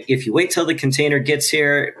 If you wait till the container gets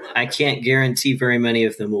here, I can't guarantee very many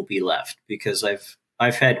of them will be left because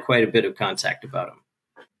I've had quite a bit of contact about them.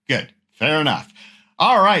 Good. Fair enough.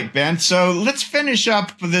 All right, Ben. So let's finish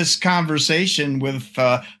up this conversation with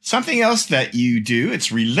something else that you do.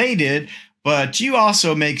 It's related, but you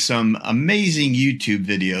also make some amazing YouTube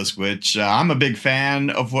videos, which I'm a big fan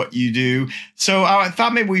of what you do. So I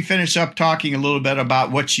thought maybe we finish up talking a little bit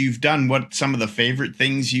about what you've done, what some of the favorite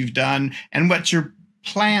things you've done, and what your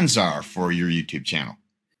plans are for your YouTube channel.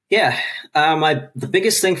 Yeah, the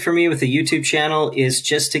biggest thing for me with the YouTube channel is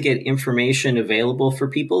just to get information available for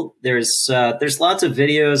people. There's lots of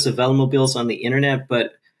videos of Velomobiles on the internet,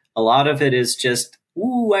 but a lot of it is just,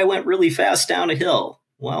 ooh, I went really fast down a hill.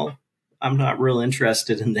 Well, I'm not real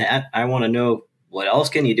interested in that. I want to know what else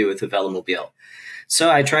can you do with a Velomobile.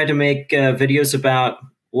 So I try to make videos about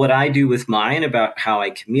what I do with mine, about how I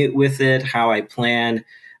commute with it, how I plan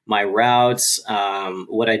my routes,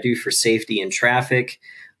 what I do for safety and traffic.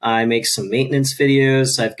 I make some maintenance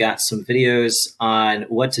videos. I've got some videos on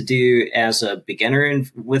what to do as a beginner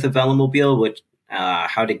with a Velomobile, which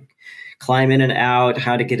how to climb in and out,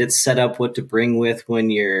 how to get it set up, what to bring with when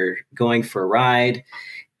you're going for a ride.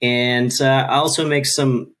 And I also make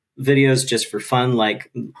some videos just for fun,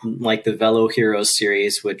 like the Velo Heroes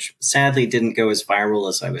series, which sadly didn't go as viral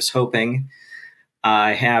as I was hoping.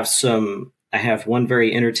 I have one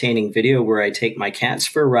very entertaining video where I take my cats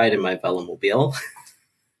for a ride in my Velomobile.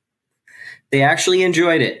 They actually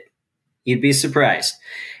enjoyed it. You'd be surprised.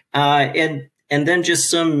 And then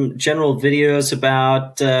just some general videos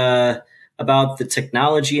about the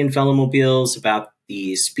technology in Velomobiles, about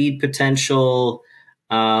the speed potential,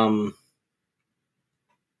 about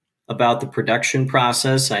the production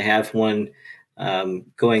process. I have one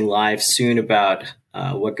going live soon about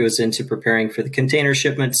what goes into preparing for the container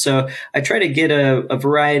shipment. So I try to get a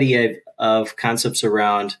variety of concepts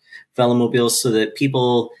around Velomobiles so that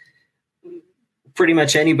people, pretty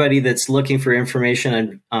much anybody that's looking for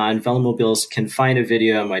information on Velomobiles, can find a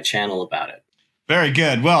video on my channel about it. Very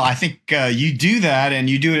good. Well, I think you do that, and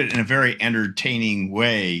you do it in a very entertaining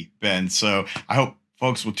way, Ben. So I hope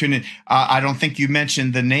folks will tune in. I don't think you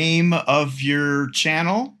mentioned the name of your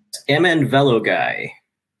channel. MN Velo Guy.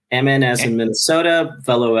 MN as in Minnesota,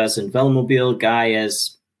 Velo as in Velomobile, Guy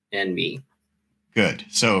as in me. Good.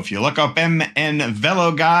 So if you look up MN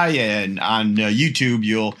Velo Guy and on YouTube,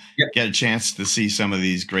 you'll get a chance to see some of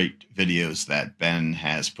these great videos that Ben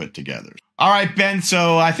has put together. All right, Ben.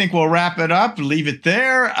 So I think we'll wrap it up. Leave it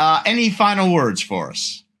there. Any final words for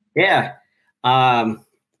us? Yeah.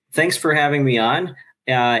 Thanks for having me on.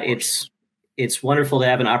 It's wonderful to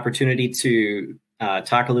have an opportunity to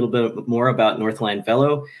talk a little bit more about Northland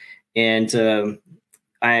Velo. And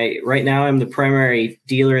right now I'm the primary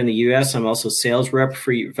dealer in the U.S. I'm also sales rep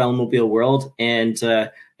for Velomobile World, and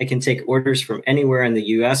I can take orders from anywhere in the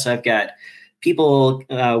U.S. I've got people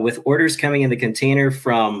with orders coming in the container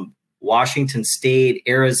from Washington State,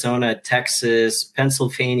 Arizona, Texas,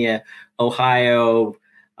 Pennsylvania, Ohio.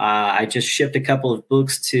 I just shipped a couple of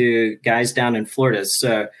books to guys down in Florida.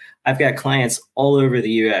 So I've got clients all over the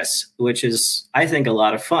U.S., which is, I think, a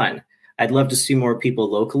lot of fun. I'd love to see more people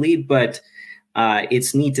locally, but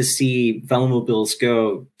it's neat to see Velomobiles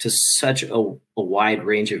go to such a wide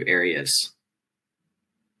range of areas.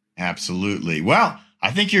 Absolutely. Well, I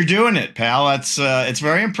think you're doing it, pal. It's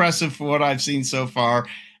very impressive for what I've seen so far.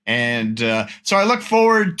 And so I look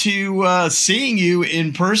forward to seeing you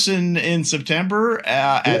in person in September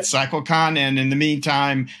at CycleCon. And in the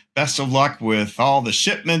meantime, best of luck with all the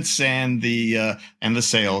shipments and the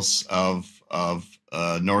sales of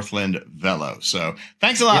Northland Velo. So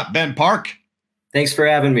thanks a lot, Ben Parke. Thanks for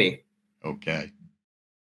having me. Okay.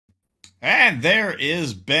 And there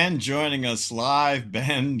is Ben joining us live.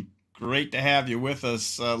 Ben, great to have you with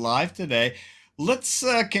us live today. Let's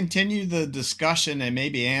continue the discussion and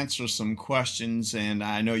maybe answer some questions. And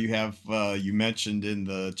I know you have, you mentioned in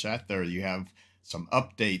the chat there, you have some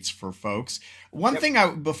updates for folks. One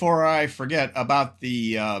thing before I forget about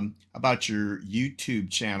the about your YouTube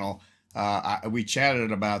channel, we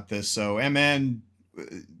chatted about this. So MN,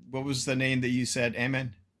 what was the name that you said?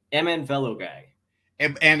 MN? MN Velo Guy.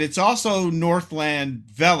 And it's also Northland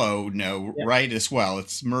Velo, right, as well.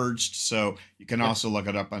 It's merged, so you can also look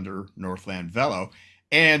it up under Northland Velo.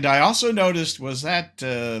 And I also noticed, was that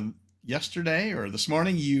yesterday or this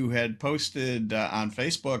morning, you had posted on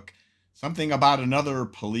Facebook something about another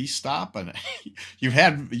police stop, and you've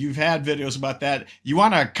had videos about that. You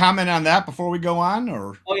want to comment on that before we go on,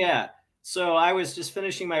 or? Oh yeah. So I was just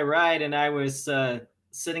finishing my ride, and I was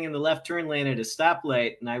sitting in the left turn lane at a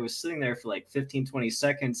stoplight, and I was sitting there for like 15, 20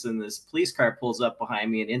 seconds, and this police car pulls up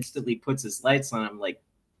behind me and instantly puts his lights on. I'm like,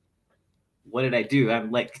 what did I do?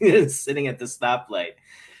 I'm like sitting at the stoplight.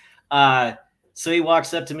 So he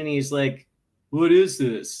walks up to me and he's like, what is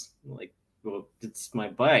this? I'm like, well, it's my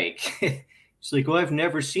bike. He's like, well, I've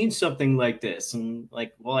never seen something like this. I'm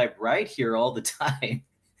like, well, I ride here all the time.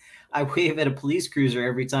 I wave at a police cruiser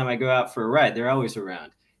every time I go out for a ride. They're always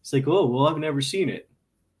around. He's like, oh, well, I've never seen it.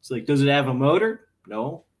 It's like, does it have a motor?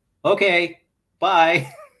 No. Okay,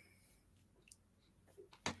 bye.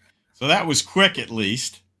 So that was quick, at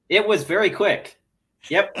least. It was very quick.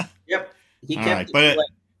 Yep. He kept it like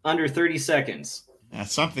under 30 seconds.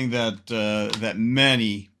 That's something that that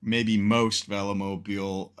many, maybe most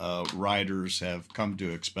Velomobile riders have come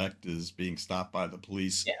to expect, is being stopped by the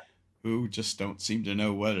police, who just don't seem to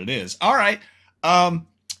know what it is. All right.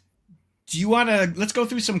 Do you want to, let's go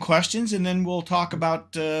through some questions and then we'll talk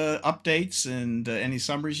about updates and any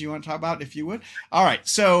summaries you want to talk about, if you would. All right.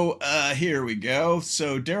 So here we go.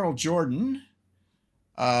 So Daryl Jordan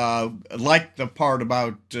like the part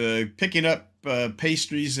about picking up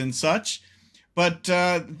pastries and such. But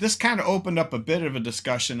this kind of opened up a bit of a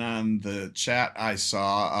discussion on the chat I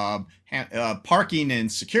saw, parking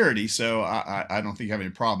and security. So I don't think you have any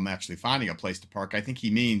problem actually finding a place to park. I think he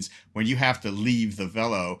means when you have to leave the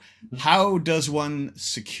Velo, how does one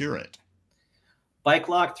secure it? Bike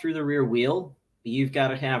lock through the rear wheel. You've got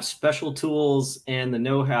to have special tools and the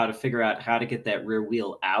know-how to figure out how to get that rear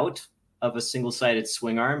wheel out of a single-sided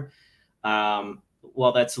swing arm.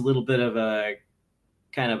 While that's a little bit of a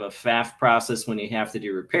kind of a faff process when you have to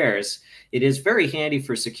do repairs, it is very handy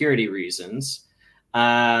for security reasons.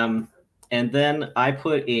 And then I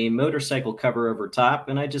put a motorcycle cover over top,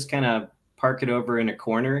 and I just kind of park it over in a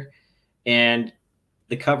corner, and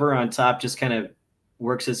the cover on top just kind of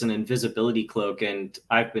works as an invisibility cloak. And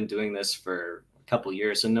I've been doing this for a couple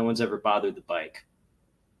years, and no one's ever bothered the bike.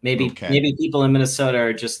 Maybe people in Minnesota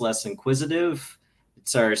are just less inquisitive.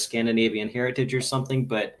 It's our Scandinavian heritage or something,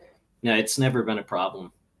 but no, it's never been a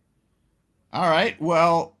problem. All right.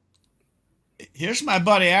 Well, here's my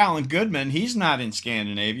buddy Alan Goodman. He's not in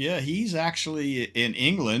Scandinavia. He's actually in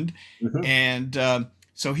England. Mm-hmm. And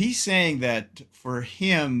so he's saying that for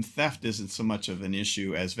him, theft isn't so much of an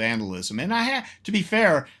issue as vandalism. And to be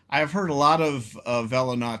fair, I've heard a lot of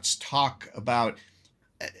velonauts talk about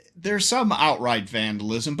there's some outright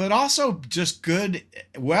vandalism, but also just good,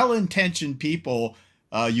 well-intentioned people.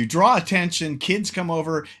 You draw attention, kids come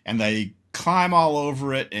over and they climb all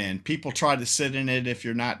over it, and people try to sit in it if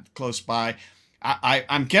you're not close by.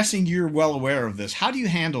 I'm guessing you're well aware of this. How do you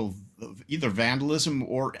handle either vandalism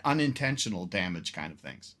or unintentional damage kind of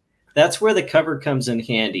things? That's where the cover comes in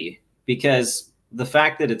handy, because the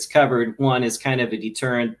fact that it's covered, one, is kind of a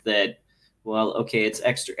deterrent that, well, okay, it's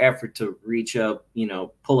extra effort to reach up,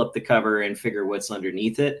 pull up the cover and figure what's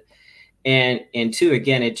underneath it. And two,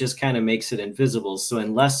 again, it just kind of makes it invisible. So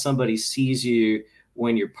unless somebody sees you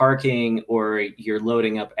when you're parking or you're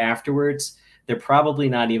loading up afterwards, they're probably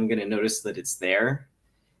not even going to notice that it's there.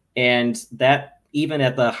 And that, even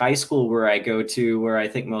at the high school where I go to, where I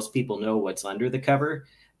think most people know what's under the cover,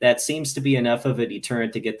 that seems to be enough of a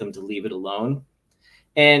deterrent to get them to leave it alone.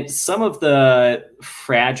 And some of the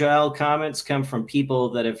fragile comments come from people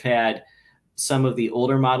that have had some of the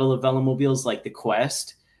older model of Velomobiles, like the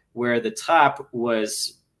Quest, where the top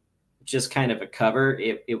was just kind of a cover.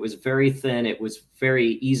 It was very thin. It was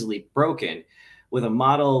very easily broken. With a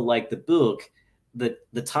model like the Bulk, the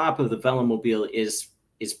top of the Velomobile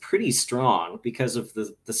is pretty strong because of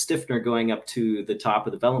the stiffener going up to the top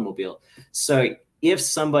of the Velomobile. So if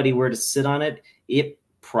somebody were to sit on it, it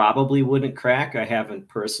probably wouldn't crack. I haven't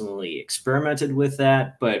personally experimented with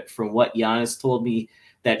that, but from what Jan has told me,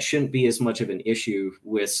 that shouldn't be as much of an issue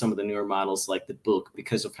with some of the newer models like the Bulk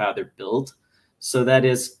because of how they're built. So that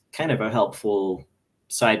is kind of a helpful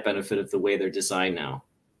side benefit of the way they're designed now.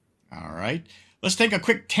 All right. Let's take a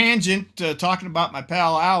quick tangent talking about my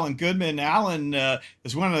pal, Alan Goodman. Alan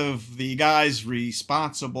is one of the guys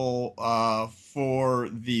responsible for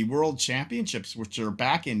the World Championships, which are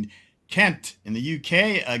back in Kent in the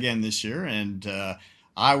UK again this year. And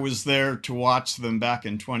I was there to watch them back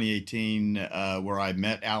in 2018, where I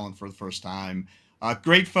met Alan for the first time.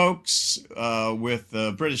 Great folks with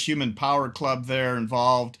the British Human Power Club there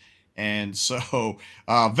involved. And so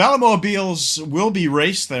Velomobiles will be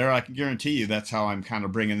raced there. I can guarantee you that's how I'm kind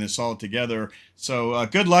of bringing this all together. So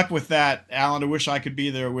good luck with that, Alan. I wish I could be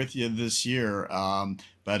there with you this year.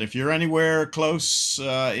 But if you're anywhere close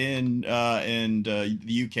in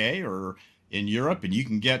the UK or in Europe and you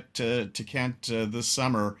can get to Kent this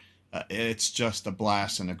summer, it's just a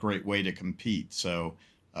blast and a great way to compete. So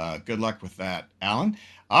good luck with that, Alan.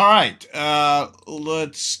 All right,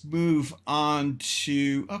 let's move on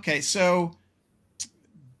to, okay, so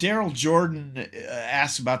Daryl Jordan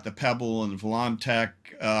asked about the Pebble and the Velomtech.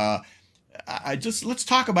 Let's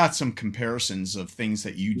talk about some comparisons of things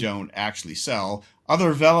that you don't actually sell.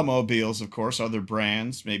 Other Velomobiles, of course, other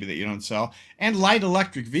brands maybe that you don't sell, and light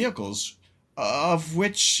electric vehicles, of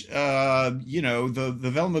which, the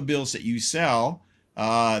Velomobiles that you sell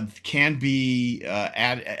can be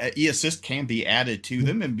e-assist can be added to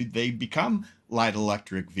them, and they become light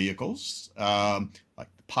electric vehicles, like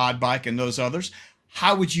the Pod Bike and those others.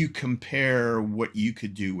 How would you compare what you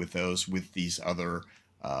could do with those with these other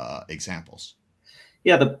examples?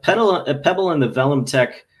 Yeah, the Pebble and the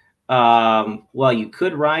Velomtech, while you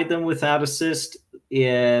could ride them without assist,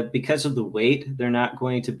 because of the weight, they're not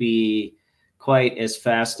going to be quite as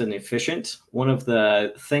fast and efficient. One of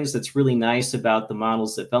the things that's really nice about the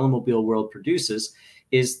models that Velomobile World produces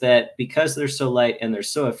is that because they're so light and they're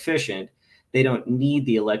so efficient, they don't need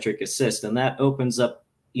the electric assist. And that opens up,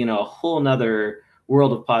 a whole nother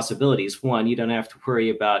world of possibilities. One, you don't have to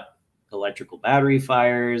worry about electrical battery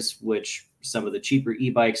fires, which some of the cheaper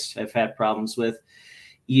e-bikes have had problems with.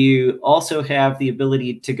 You also have the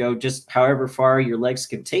ability to go just however far your legs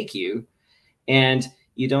can take you. And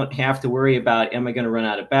you don't have to worry about, am I going to run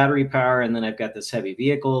out of battery power? And then I've got this heavy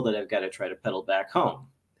vehicle that I've got to try to pedal back home.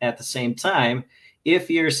 At the same time, if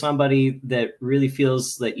you're somebody that really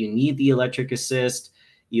feels that you need the electric assist,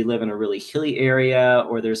 you live in a really hilly area,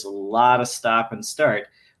 or there's a lot of stop and start,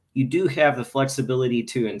 you do have the flexibility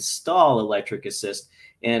to install electric assist.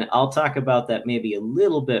 And I'll talk about that maybe a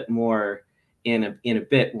little bit more in a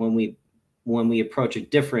bit when we approach a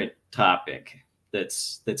different topic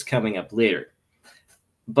that's coming up later.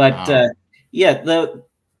 But yeah,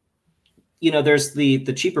 there's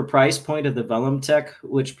the cheaper price point of the Velomtech,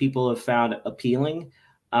 which people have found appealing.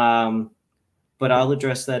 But I'll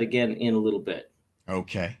address that again in a little bit.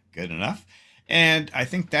 Okay, good enough. And I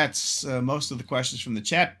think that's most of the questions from the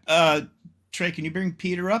chat. Trey, can you bring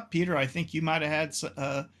Peter up? Peter, I think you might have had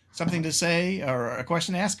something to say or a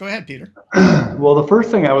question to ask. Go ahead, Peter. Well, the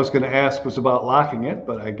first thing I was going to ask was about locking it,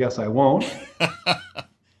 but I guess I won't.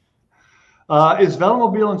 Is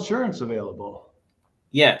Velomobile insurance available?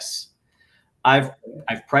 Yes. I've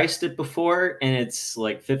priced it before, and it's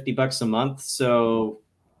like $50 a month. So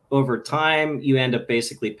over time, you end up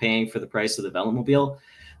basically paying for the price of the Velomobile.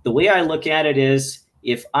 The way I look at it is,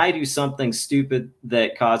 if I do something stupid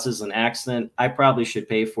that causes an accident, I probably should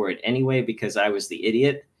pay for it anyway because I was the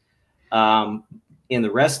idiot. In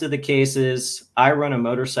the rest of the cases, I run a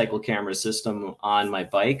motorcycle camera system on my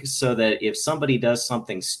bike so that if somebody does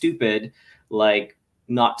something stupid, like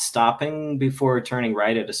not stopping before turning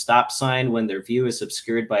right at a stop sign when their view is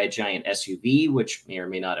obscured by a giant SUV, which may or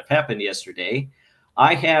may not have happened yesterday,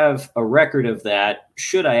 I have a record of that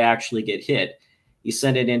should I actually get hit. You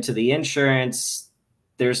send it into the insurance,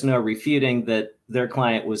 there's no refuting that their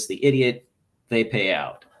client was the idiot, they pay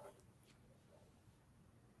out.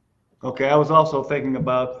 Okay, I was also thinking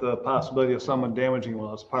about the possibility of someone damaging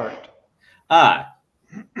while it's parked.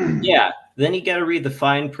 Yeah. Then you got to read the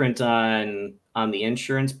fine print on the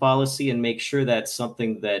insurance policy and make sure that's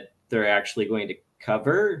something that they're actually going to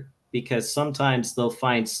cover, because sometimes they'll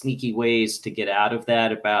find sneaky ways to get out of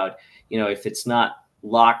that about, if it's not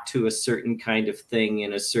locked to a certain kind of thing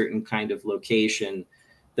in a certain kind of location,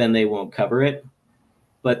 then they won't cover it.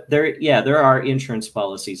 But there are insurance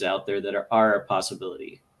policies out there that are a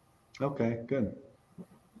possibility. Okay, good.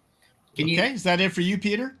 Okay, is that it for you,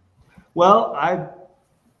 Peter? Well,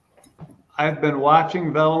 I've been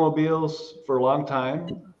watching Velomobiles for a long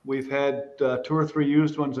time. We've had 2 or 3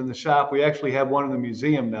 used ones in the shop. We actually have one in the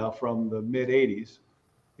museum now from the mid-'80s.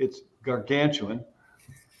 It's gargantuan.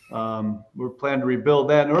 We're planning to rebuild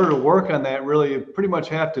that. In order to work on that, really, you pretty much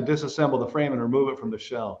have to disassemble the frame and remove it from the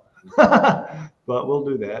shell. But we'll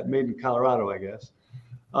do that. Made in Colorado, I guess.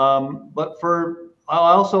 I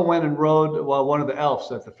also went and rode one of the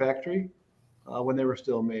Elfs at the factory when they were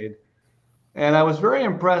still made. And I was very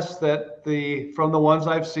impressed that from the ones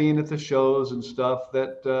I've seen at the shows and stuff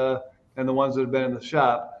and the ones that have been in the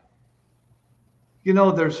shop,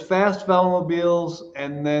 there's fast Velomobiles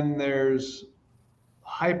and then there's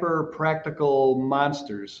hyper practical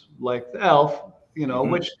monsters like the Elf,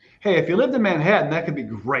 which, hey, if you lived in Manhattan, that could be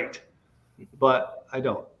great, but I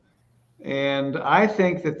don't. And I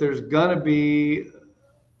think that there's going to be,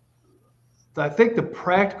 I think the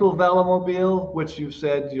practical Velomobile, which you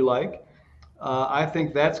said you like, I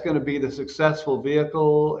think that's going to be the successful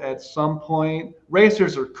vehicle at some point.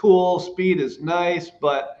 Racers are cool, speed is nice,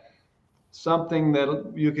 but something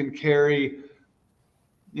that you can carry,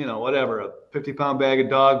 whatever, a 50-pound bag of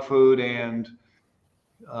dog food and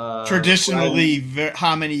traditionally,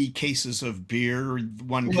 how many cases of beer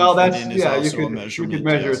one can fit in is also a measurement. You could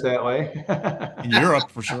measure it that way. In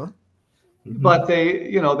Europe, for sure. But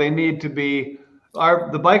they need to be.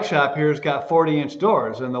 The bike shop here has got 40-inch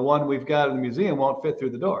doors, and the one we've got in the museum won't fit through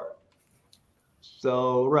the door.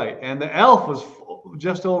 So, right. And the Elf was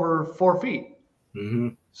just over 4 feet. Mm-hmm.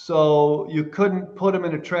 So you couldn't put them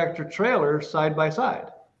in a tractor trailer side by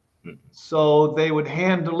side. Mm-hmm. So they would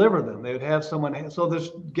hand deliver them. They would have someone. So this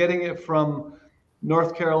getting it from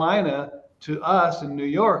North Carolina to us in New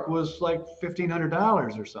York was like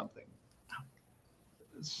 $1,500 or something.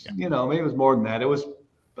 Yeah. Maybe it was more than that. It was,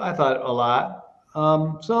 I thought, a lot. I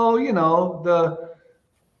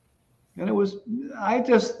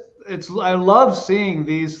love seeing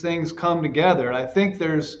these things come together. I think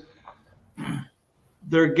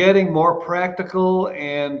they're getting more practical,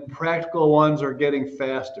 and practical ones are getting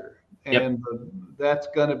faster. And that's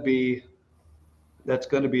going to be that's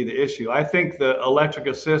going to be the issue. I think the electric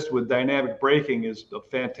assist with dynamic braking is a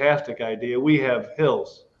fantastic idea. We have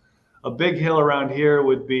hills. A big hill around here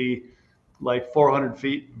would be like 400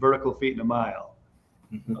 feet vertical feet in a mile.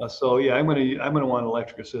 So yeah, I'm gonna want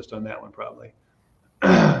electric assist on that one probably.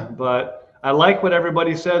 But I like what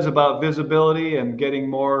everybody says about visibility and getting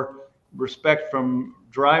more respect from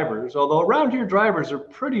drivers. Although around here drivers are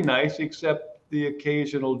pretty nice, except the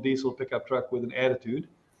occasional diesel pickup truck with an attitude.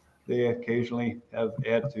 They occasionally have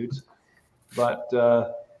attitudes, but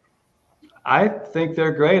I think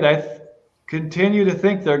they're great. I continue to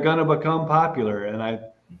think they're going to become popular, and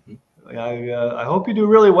I hope you do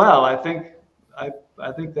really well. I think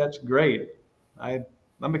that's great.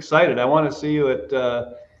 I'm excited. I want to see you at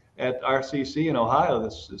RCC in Ohio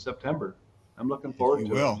this September. I'm looking forward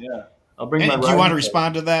to it. Yeah, I'll bring my. Do you want to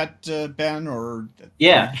respond to that, Ben? Or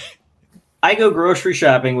yeah, I go grocery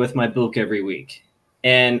shopping with my book every week,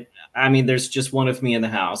 and I mean, there's just one of me in the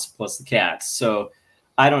house plus the cats, so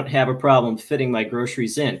I don't have a problem fitting my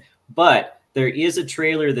groceries in. But there is a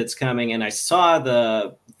trailer that's coming, and I saw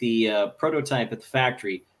the prototype at the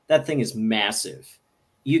factory. That thing is massive.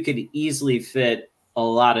 You could easily fit a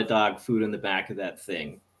lot of dog food in the back of that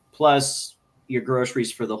thing, plus your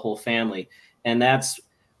groceries for the whole family. And that's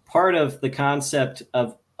part of the concept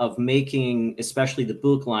of making, especially the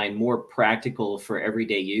book line, more practical for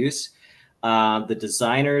everyday use.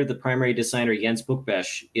 The primary designer, Jens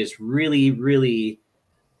Buchbesch, is really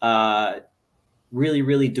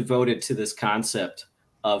devoted to this concept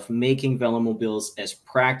of making Velomobiles as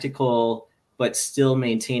practical, but still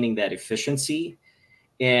maintaining that efficiency.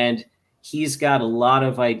 And he's got a lot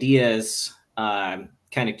of ideas kind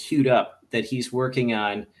of queued up that he's working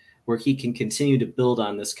on where he can continue to build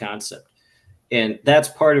on this concept. And that's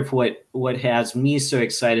part of what has me so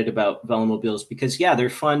excited about Velomobiles, because yeah, they're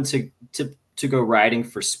fun to go riding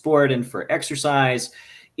for sport and for exercise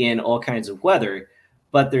in all kinds of weather.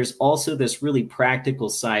 But there's also this really practical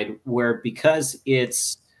side where, because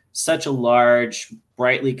it's such a large,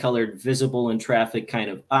 brightly colored, visible in traffic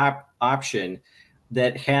kind of option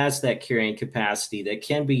that has that carrying capacity that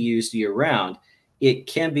can be used year round, it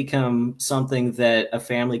can become something that a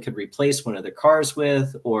family could replace one of their cars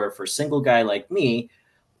with. Or for a single guy like me,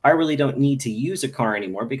 I really don't need to use a car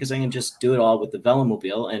anymore because I can just do it all with the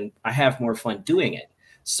Velomobile, and I have more fun doing it.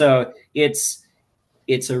 So it's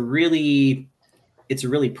a really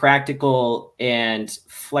practical and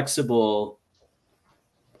flexible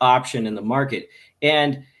option in the market.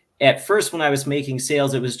 And at first, when I was making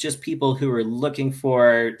sales, it was just people who were looking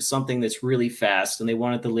for something that's really fast and they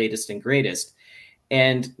wanted the latest and greatest.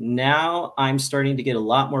 And now I'm starting to get a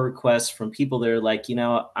lot more requests from people that are like, you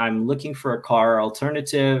know, I'm looking for a car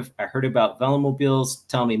alternative. I heard about Velomobiles.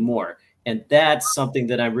 Tell me more. And that's something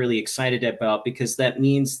that I'm really excited about, because that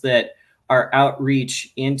means that our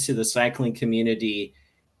outreach into the cycling community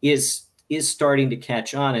is starting to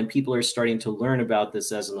catch on, and people are starting to learn about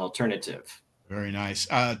this as an alternative. Very nice.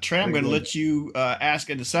 Trey, I'm going to let you ask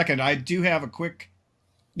in a second. I do have a quick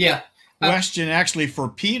question actually for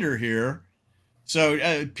Peter here.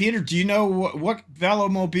 So, Peter, do you know what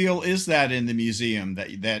Velomobile is that in the museum,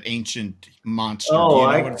 that ancient monster? Oh, do you know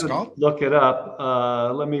I what it's called? Look it up.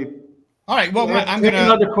 Let me. All right. Well, I'm Take gonna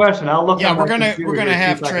another question. I'll look. Yeah, on we're my gonna have computer Trey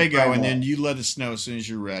here, see if I can go, find and that. then you let us know as soon as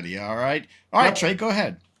you're ready. All right. All right, Trey, go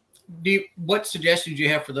ahead. What suggestions do you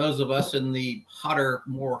have for those of us in the hotter,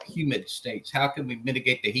 more humid states? How can we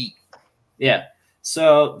mitigate the heat? Yeah.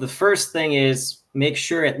 So the first thing is make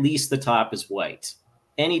sure at least the top is white.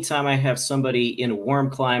 Anytime I have somebody in a warm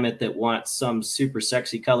climate that wants some super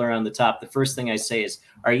sexy color on the top, the first thing I say is,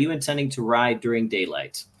 are you intending to ride during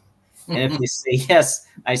daylight? And if they say yes,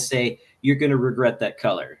 I say, you're going to regret that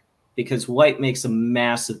color, because white makes a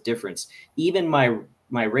massive difference. Even my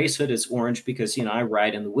race hood is orange because, you know, I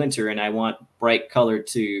ride in the winter and I want bright color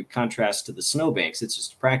to contrast to the snowbanks. It's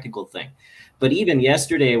just a practical thing. But even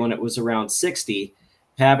yesterday when it was around 60,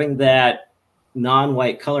 having that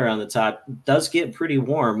non-white color on the top does get pretty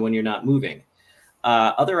warm when you're not moving.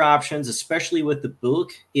 Other options, especially with the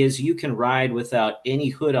bulk, is you can ride without any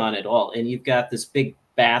hood on at all. And you've got this big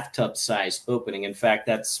bathtub sized opening. In fact,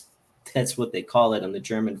 that's what they call it on the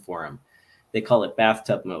German forum. They call it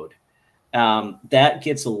bathtub mode. That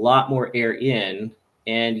gets a lot more air in,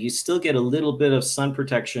 and you still get a little bit of sun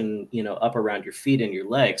protection, you know, up around your feet and your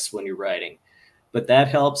legs when you're riding. But that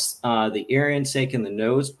helps. The air intake in the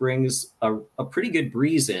nose brings a pretty good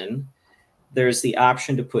breeze in. There's the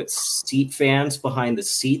option to put seat fans behind the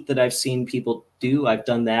seat that I've seen people do. I've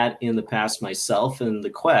done that in the past myself in the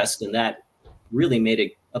Quest, and that really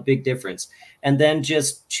made a big difference. And then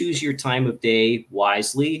just choose your time of day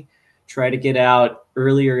wisely. Try to get out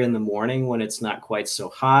earlier in the morning when it's not quite so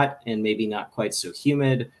hot and maybe not quite so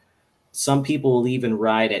humid. Some people will even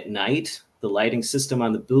ride at night. The lighting system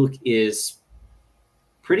on the Bulk is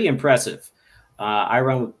pretty impressive. I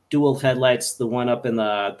run with dual headlights, the one up in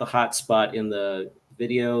the hot spot in the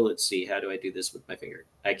video. Let's see, how do I do this with my finger?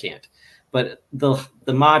 I can't. But the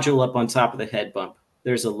module up on top of the head bump,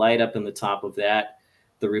 there's a light up in the top of that.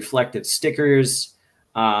 The reflective stickers,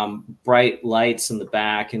 bright lights in the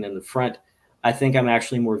back and in the front. I think I'm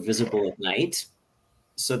actually more visible at night.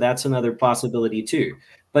 So that's another possibility too.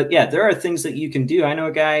 But yeah, there are things that you can do. I know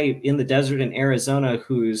a guy in the desert in Arizona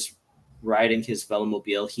who's riding his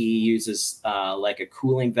Velomobile. He uses like a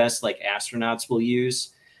cooling vest like astronauts will use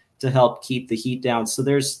to help keep the heat down. So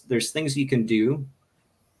there's things you can do.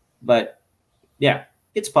 But yeah,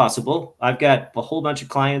 it's possible. I've got a whole bunch of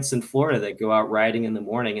clients in Florida that go out riding in the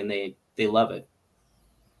morning and they love it.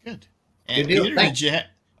 Good. And Good deal. Peter, Thanks. did you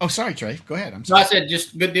oh, sorry, Trey. Go ahead. I'm So I sorry. said,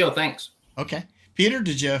 just good deal. Thanks. Okay. Peter,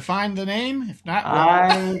 did you find the name? If not,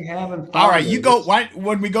 I haven't found all right. it. You go.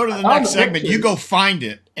 When we go to the I found next the segment, you pictures. go find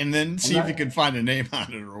it and then see if not- you can find a name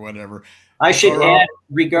on it or whatever. I should All right. add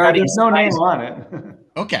regarding There's no name size- on it.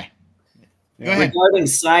 Okay. Go Yeah. ahead. regarding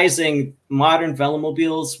sizing, modern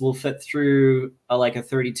Velomobiles will fit through like a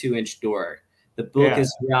 32-inch door. The Bulk Yeah.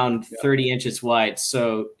 is around Yeah. 30 inches wide,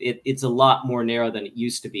 so it's a lot more narrow than it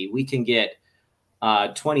used to be. We can get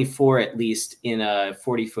 24 at least in a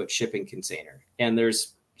 40-foot shipping container, and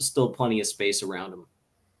there's still plenty of space around them.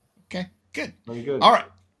 Okay. Good. Very good. All right.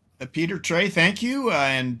 Peter, Trey, thank you.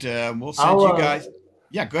 And we'll send I'll, you guys.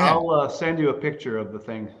 Yeah, go ahead. I'll send you a picture of the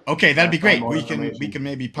thing. Okay, that'd be I'll find great. more We can information.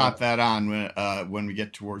 maybe pop that on when we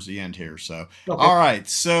get towards the end here. So, Okay. all right.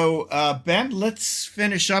 So, Ben, let's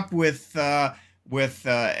finish up with a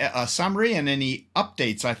summary and any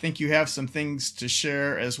updates. I think you have some things to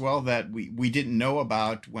share as well that we didn't know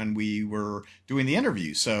about when we were doing the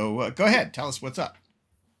interview. So, go ahead. Tell us what's up.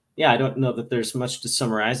 Yeah, I don't know that there's much to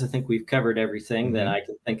summarize. I think we've covered everything that I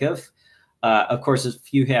can think of. Of course,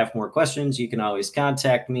 if you have more questions, you can always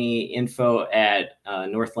contact me,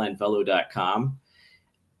 info@northlandvelo.com.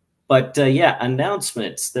 But yeah,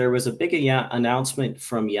 announcements. There was a big announcement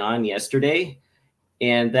from Jan yesterday,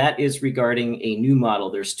 and that is regarding a new model.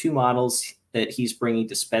 There's two models that he's bringing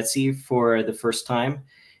to Spezi for the first time,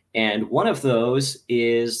 and one of those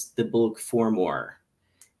is the Bulk 4 More.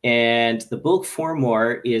 And the Bulk 4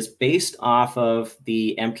 More is based off of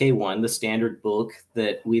the MK1, the standard Bulk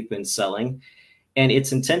that we've been selling, and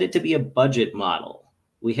it's intended to be a budget model.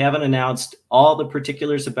 We haven't announced all the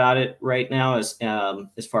particulars about it right now as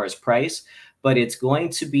far as price, but it's going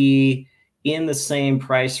to be in the same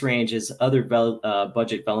price range as other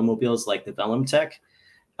budget Velomobiles like the Velomtech.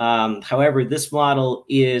 However, this model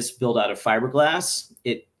is built out of fiberglass.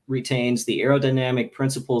 It retains the aerodynamic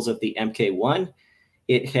principles of the MK1.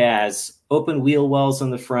 It has open wheel wells on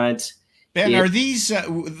the front. Ben, are these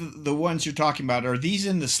the ones you're talking about? Are these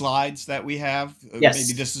in the slides that we have? Yes.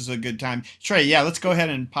 Maybe this is a good time. Trey, yeah, let's go ahead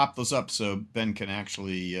and pop those up so Ben can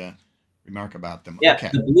actually remark about them. Yeah, Okay.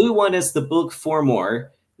 the blue one is the Bulk 4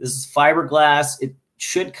 More. This is fiberglass. It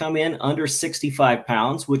should come in under 65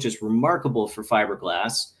 pounds, which is remarkable for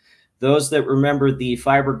fiberglass. Those that remember the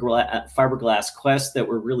fiberglass Quest that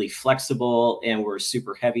were really flexible and were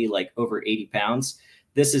super heavy, like over 80 pounds,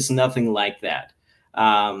 this is nothing like that.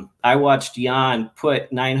 I watched Jan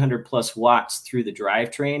put 900 plus watts through the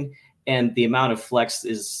drivetrain, and the amount of flex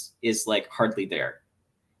is like hardly there.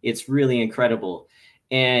 It's really incredible.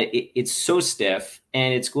 And it's so stiff,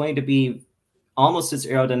 and it's going to be almost as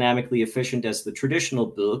aerodynamically efficient as the traditional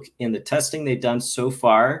Bulk. In the testing they've done so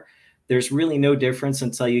far, there's really no difference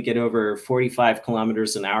until you get over 45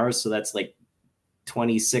 kilometers an hour. So that's like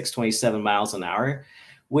 26, 27 miles an hour,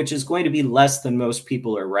 which is going to be less than most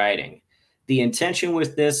people are riding. The intention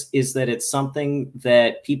with this is that it's something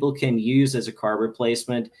that people can use as a car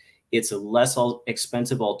replacement. It's a less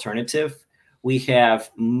expensive alternative. We have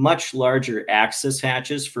much larger access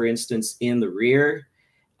hatches, for instance, in the rear.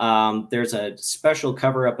 There's a special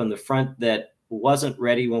cover up in the front that wasn't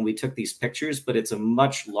ready when we took these pictures, but it's a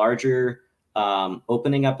much larger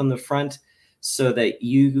opening up in the front so that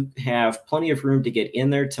you have plenty of room to get in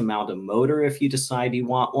there to mount a motor if you decide you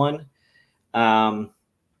want one.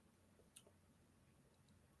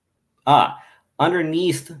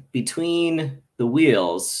 Underneath between the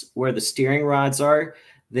wheels where the steering rods are,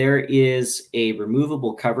 there is a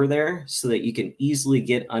removable cover there so that you can easily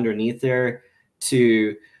get underneath there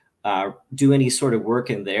to do any sort of work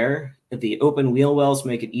in there. The open wheel wells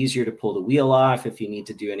make it easier to pull the wheel off if you need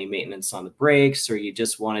to do any maintenance on the brakes, or you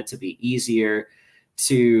just want it to be easier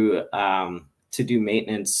to do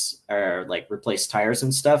maintenance or like replace tires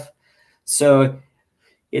and stuff. So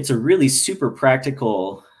it's a really super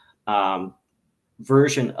practical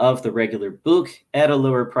version of the regular book at a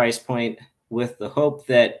lower price point, with the hope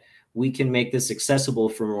that we can make this accessible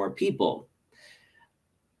for more people.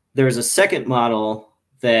 There's a second model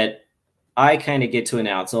that I kind of get to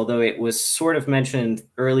announce, although it was sort of mentioned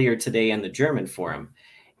earlier today in the German forum,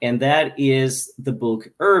 and that is the book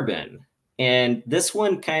Urban. And this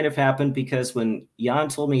one kind of happened because when Jan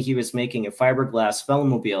told me he was making a fiberglass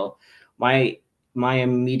Velomobile, my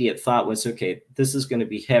immediate thought was, okay, this is going to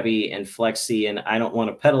be heavy and flexy, and I don't want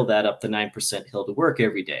to pedal that up the 9% hill to work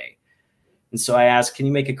every day. And so I asked, can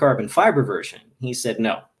you make a carbon fiber version? He said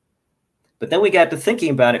no. But then we got to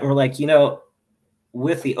thinking about it, and we're like, you know,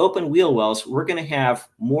 with the open wheel wells, we're going to have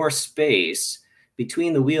more space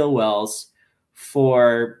between the wheel wells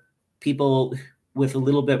for people with a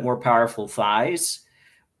little bit more powerful thighs.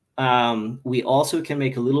 We also can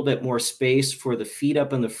make a little bit more space for the feet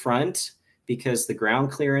up in the front because the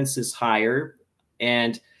ground clearance is higher,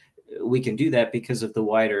 and we can do that because of the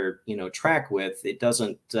wider, you know, track width. It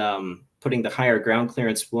doesn't, putting the higher ground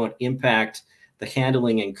clearance won't impact the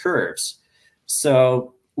handling and curves.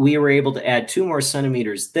 So we were able to add 2 more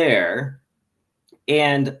centimeters there.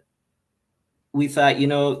 And we thought, you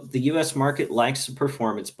know, the US market likes a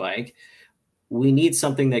performance bike. We need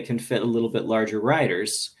something that can fit a little bit larger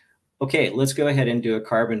riders. Okay, let's go ahead and do a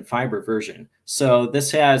carbon fiber version. So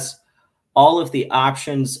this has all of the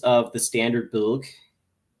options of the standard bulk.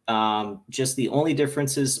 Just the only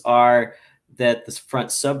differences are that the front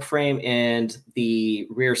subframe and the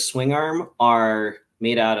rear swing arm are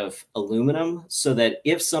made out of aluminum, so that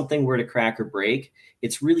if something were to crack or break,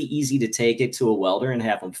 it's really easy to take it to a welder and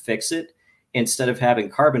have them fix it, instead of having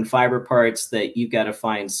carbon fiber parts that you've got to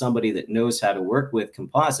find somebody that knows how to work with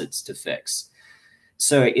composites to fix.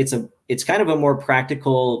 So it's kind of a more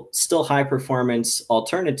practical, still high performance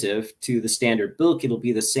alternative to the standard bulk. It'll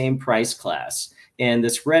be the same price class. And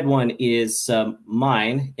this red one is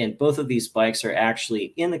mine. And both of these bikes are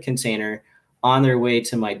actually in the container on their way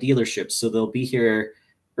to my dealership. So they'll be here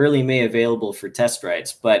early May, available for test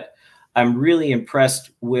rides. But I'm really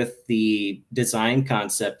impressed with the design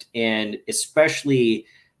concept, and especially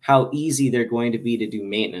how easy they're going to be to do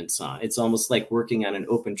maintenance on. It's almost like working on an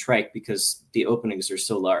open trike because the openings are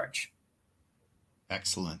so large.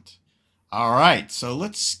 Excellent. All right, so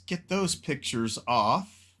let's get those pictures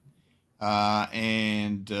off. Yeah,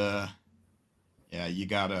 you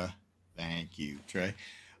gotta, thank you, Trey.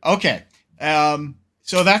 Okay,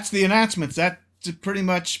 so that's the announcements. That pretty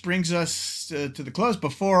much brings us to the close.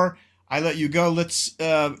 Before I let you go, let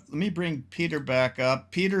me bring Peter back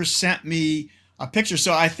up. Peter sent me a picture,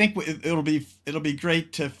 so I think it'll be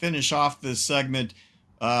great to finish off this segment,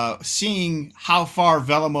 seeing how far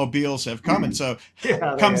Velomobiles have come. And so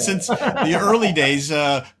since the early days.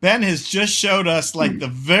 Ben has just showed us like the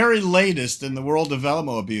very latest in the world of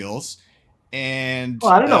Velomobiles. And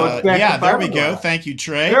well, I don't know. yeah, there we go. Thank you,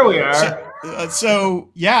 Trey. There we are. So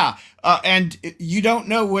yeah, and you don't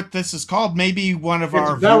know what this is called. Maybe one of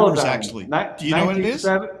our viewers actually. Do you know what it is?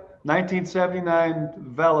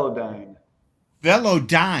 1979 Velodyne.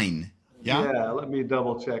 Velodyne. Yeah. Yeah. Let me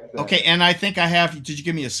double check that. Okay, and I think I have. Did you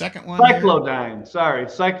give me a second one? Cyclodyne. Sorry,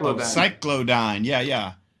 Cyclodyne. Oh, Cyclodyne. Yeah,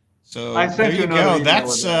 yeah. So I sent there you go.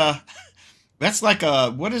 That's like a,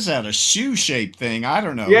 what is that? A shoe shaped thing? I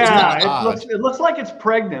don't know. Yeah, it looks like it's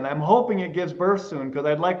pregnant. I'm hoping it gives birth soon because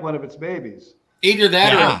I'd like one of its babies. Either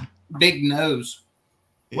that or a big nose.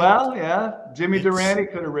 Well, yeah, Jimmy Durante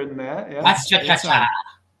could have ridden that. Yeah.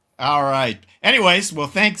 All right. Anyways, well,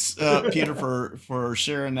 thanks, Peter, for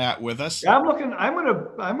sharing that with us. Yeah,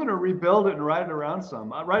 I'm gonna rebuild it and ride it around some.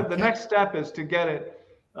 The next step is to get it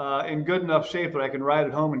in good enough shape that I can ride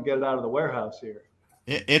it home and get it out of the warehouse here.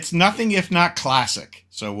 It's nothing if not classic,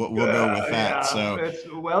 so we'll go with that. Yeah, so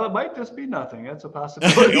it might just be nothing. That's a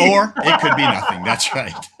possibility. Or it could be nothing. That's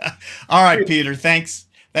right. All right, Peter. Thanks,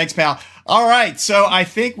 pal. All right, so I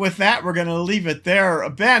think with that we're going to leave it there.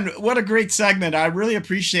 Ben, what a great segment! I really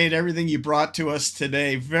appreciate everything you brought to us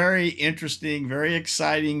today. Very interesting, very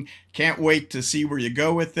exciting. Can't wait to see where you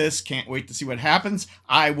go with this. Can't wait to see what happens.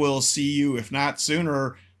 I will see you, if not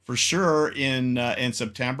sooner, for sure in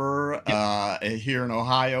September here in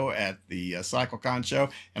Ohio at the CycleCon show,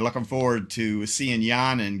 and looking forward to seeing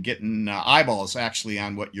Jan and getting eyeballs actually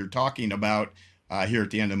on what you're talking about here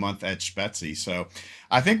at the end of the month at Spezi. So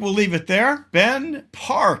I think we'll leave it there. Ben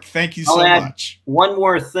Parke, thank you so much. One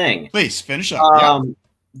more thing. Please finish up.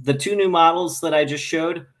 The 2 new models that I just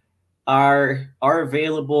showed are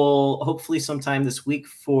available hopefully sometime this week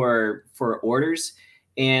for orders.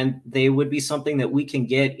 And they would be something that we can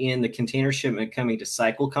get in the container shipment coming to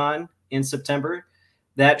CycleCon in September.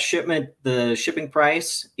 That shipment, the shipping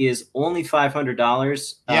price is only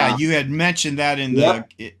 $500. Yeah, you had mentioned that in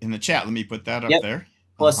the chat. Let me put that up there.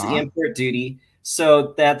 Plus the import duty.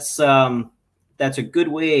 So that's a good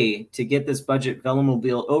way to get this budget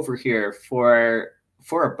Velomobile over here for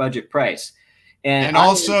a budget price. And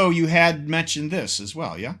also, you had mentioned this as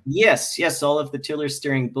well, yeah? Yes. All of the tiller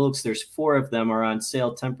steering books, there's 4 of them, are on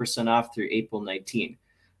sale 10% off through April 19.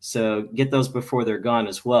 So get those before they're gone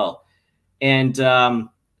as well. And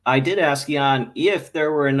I did ask Jan if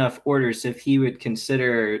there were enough orders, if he would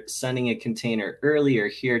consider sending a container earlier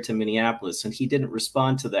here to Minneapolis, and he didn't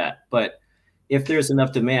respond to that. But if there's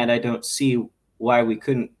enough demand, I don't see why we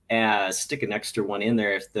couldn't stick an extra one in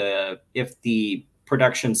there if the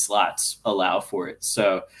production slots allow for it.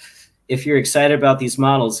 So if you're excited about these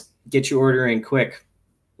models, get your order in quick,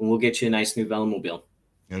 and we'll get you a nice new Velomobile.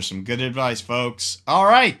 There's some good advice, folks. All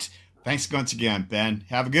right. Thanks once again, Ben.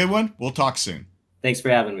 Have a good one. We'll talk soon. Thanks for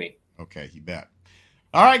having me. Okay, you bet.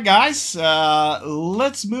 All right, guys.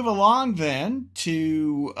 Let's move along then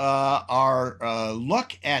to our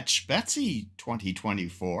look at Spezi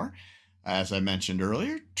 2024. As I mentioned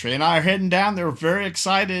earlier, Trey and I are heading down. They're very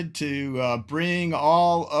excited to bring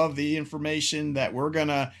all of the information that we're going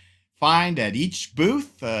to find at each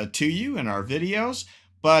booth to you in our videos.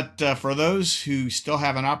 But for those who still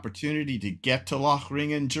have an opportunity to get to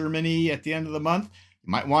Lochringen, Germany at the end of the month,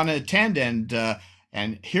 you might want to attend.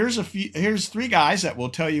 And here's 3 guys that will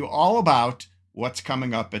tell you all about what's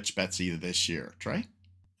coming up at Spezi this year. Trey?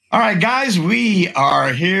 All right, guys, we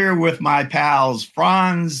are here with my pals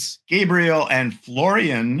Franz, Gabriel, and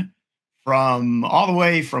Florian all the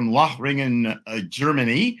way from Lochringen,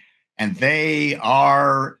 Germany. And they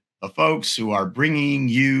are the folks who are bringing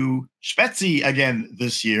you Spezi again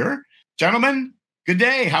this year. Gentlemen, good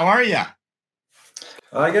day. How are you?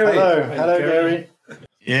 Hi, Gary. Hello, Gary.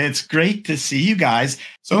 It's great to see you guys.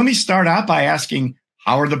 So let me start out by asking,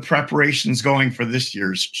 how are the preparations going for this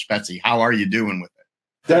year's Spezi? How are you doing with it?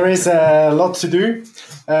 There is a lot to do,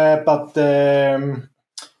 but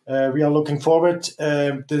we are looking forward.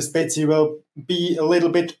 The Spezi will be a little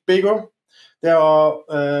bit bigger. There are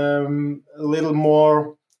a little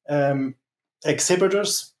more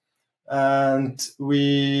exhibitors, and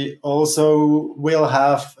we also will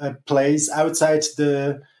have a place outside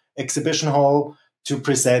the exhibition hall to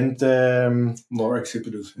present more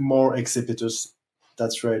exhibitors.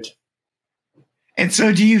 That's right. And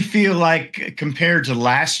so do you feel like, compared to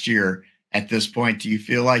last year at this point, do you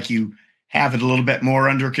feel like you have it a little bit more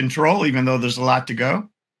under control, even though there's a lot to go?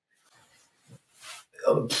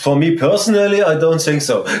 For me personally, I don't think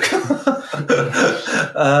so.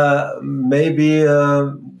 Maybe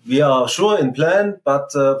we are sure in plan,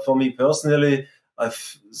 but for me personally, I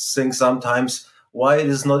think sometimes why it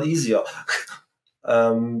is not easier.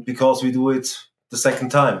 Because we do it the second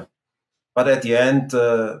time. But at the end,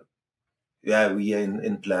 we are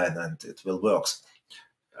in plan and it will work.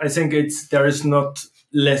 I think there is not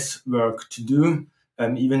less work to do.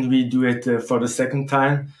 Even we do it for the second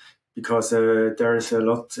time, because there is a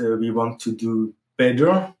lot we want to do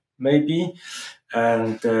better, maybe.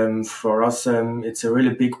 And for us, it's a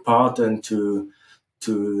really big part, and to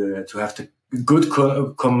have the good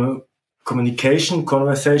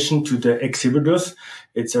conversation to the exhibitors.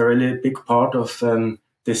 It's a really big part of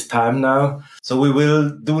this time now. So we will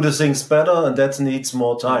do the things better, and that needs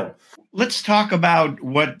more time. Let's talk about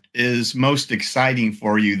what is most exciting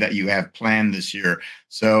for you that you have planned this year.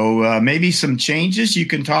 So maybe some changes you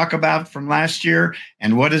can talk about from last year,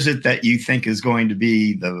 and what is it that you think is going to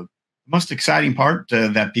be the most exciting part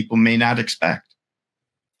that people may not expect?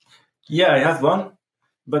 Yeah, I have one,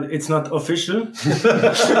 but it's not official.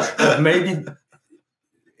 Maybe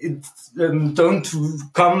it don't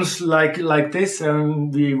comes like this.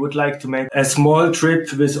 We would like to make a small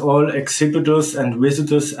trip with all exhibitors and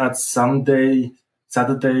visitors at Saturday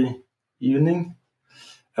evening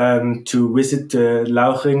to visit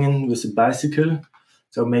Lauchringen with a bicycle.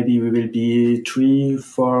 So maybe we will be 300,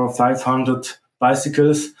 400, 500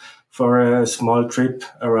 bicycles for a small trip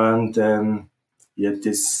around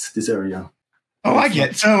this area. Oh, I get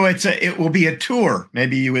it. So it will be a tour.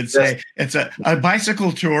 Maybe you would say it's a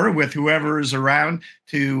bicycle tour with whoever is around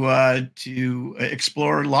to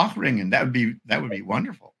explore Lochringen. That would be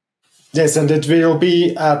wonderful. Yes, and it will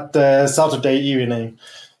be at Saturday evening.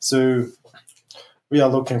 So we are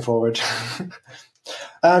looking forward.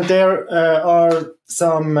 And there are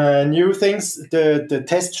some new things. The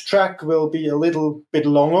test track will be a little bit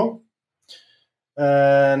longer.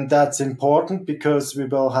 And that's important because we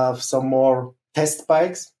will have some more test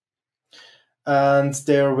bikes. And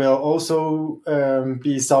there will also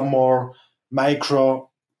be some more micro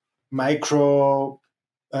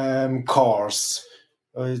cars,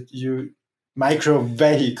 micro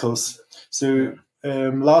vehicles. So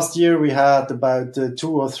last year we had about 2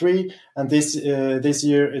 or 3, and this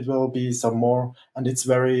year it will be some more, and it's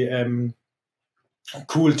very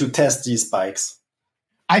cool to test these bikes.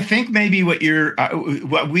 I think maybe what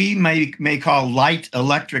we may call light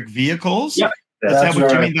electric vehicles. Yeah, is that what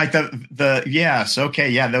right. you mean? Like the yes, okay,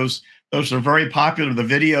 yeah, those are very popular. The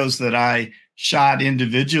videos that I shot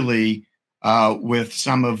individually with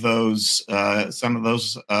some of those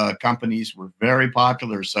companies were very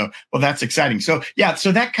popular. So, well, that's exciting. So, yeah,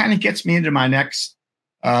 so that kind of gets me into my next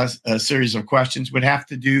series of questions. Would have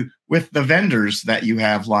to do with the vendors that you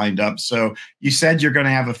have lined up. So, you said you're going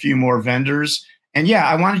to have a few more vendors, and yeah,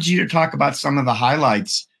 I wanted you to talk about some of the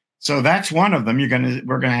highlights. So that's one of them. We're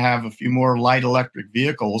gonna have a few more light electric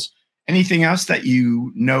vehicles. Anything else that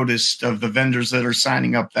you noticed of the vendors that are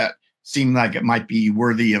signing up that seem like it might be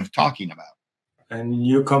worthy of talking about? A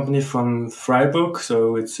new company from Freiburg,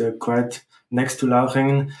 so it's quite next to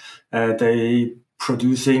Lauchingen. They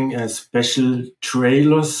producing special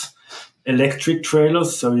trailers, electric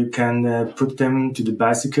trailers, so you can put them to the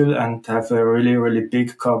bicycle and have a really, really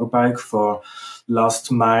big cargo bike for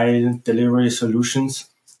last mile delivery solutions.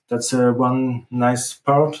 That's one nice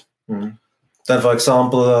part. Mm. Then, for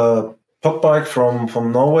example, a pop bike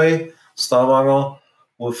from Norway, Stavanger,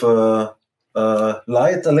 with a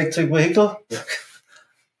light electric vehicle.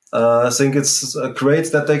 I think it's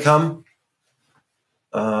great that they come.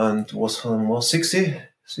 And was more 60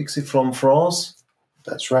 from France.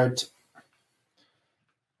 That's right.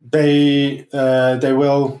 They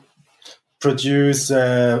will produce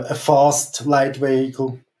a fast light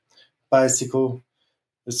vehicle bicycle.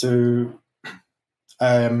 So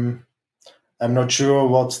I'm not sure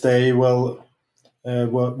what they will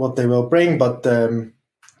bring, but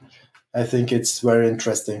I think it's very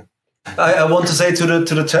interesting. I want to say to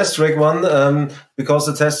the test track one, because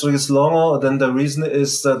the test track is longer, then the reason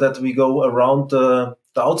is that we go around the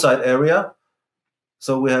outside area.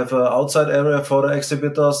 So we have an outside area for the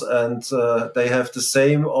exhibitors, and they have the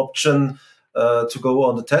same option to go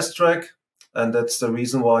on the test track. And that's the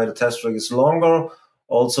reason why the test track is longer,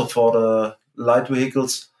 also for the light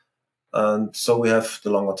vehicles. And so we have the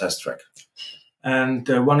longer test track. And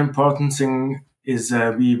one important thing is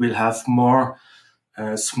we will have more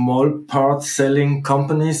small part selling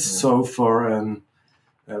companies. Mm. So for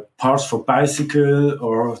parts for bicycle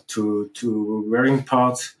or to wearing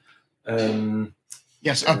parts.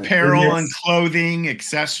 Yes, apparel and clothing,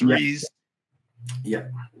 accessories. Yeah.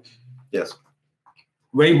 Yes.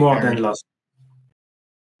 Way more than last.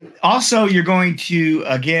 Also, you're going to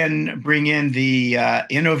again bring in the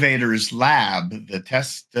Innovators Lab, the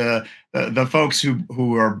test, the folks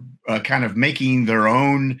who are kind of making their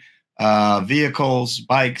own vehicles,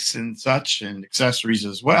 bikes, and such, and accessories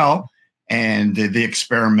as well, and the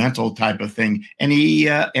experimental type of thing. Any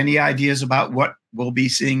ideas about what we'll be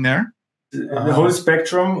seeing there? The whole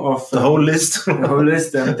spectrum of the whole list. The whole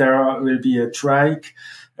list, and there will be a trike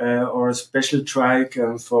or a special trike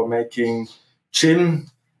for making gym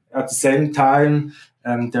at the same time.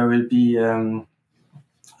 There will be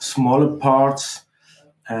smaller parts,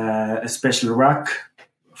 a special rack,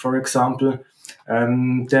 for example.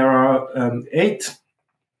 There are 8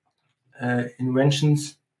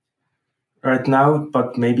 inventions right now,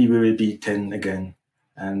 but maybe we will be 10 again.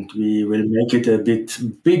 And we will make it a bit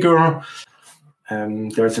bigger.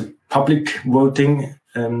 There's a public voting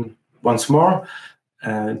once more.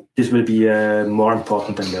 This will be more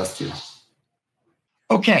important than last year.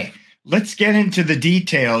 Okay, let's get into the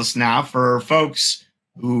details now for folks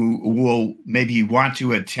who will maybe want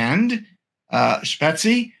to attend.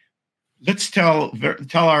 Spezi, let's tell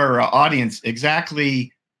our audience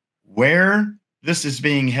exactly where this is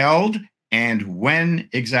being held and when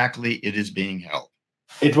exactly it is being held.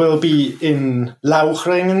 It will be in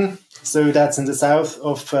Lauchringen, so that's in the south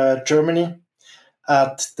of Germany,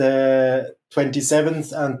 at the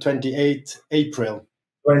 27th and 28th April.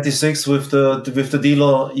 26th with the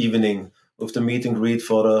dealer evening, with the meet and greet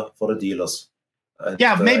for the dealers. And,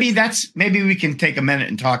 yeah, maybe we can take a minute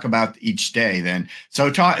and talk about each day then.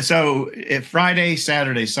 So if Friday,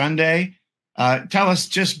 Saturday, Sunday. Tell us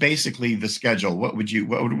just basically the schedule. What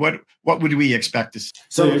would we expect to see?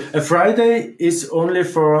 So a Friday is only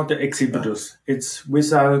for the exhibitors. It's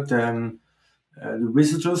without the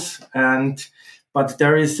visitors, but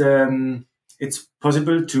there is it's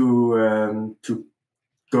possible to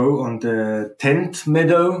go on the tent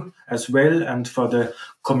meadow as well, and for the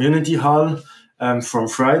community hall from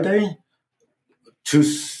Friday to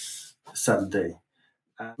Saturday.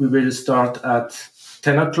 We will start at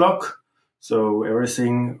 10 o'clock. So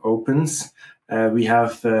everything opens We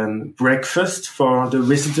have breakfast for the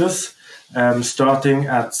visitors starting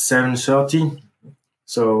at 7:30.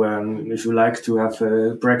 So if you like to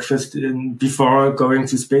have breakfast before going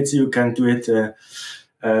to Spezi, you can do it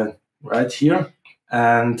right here.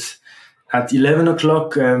 And at 11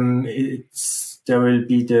 o'clock, there will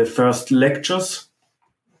be the first lectures.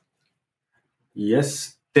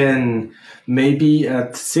 Yes. Then maybe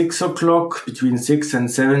at 6 o'clock, between 6 and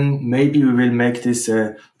 7, maybe we will make this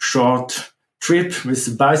short trip with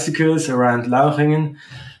the bicycles around Lauchingen.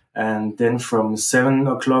 And then from 7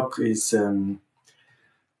 o'clock is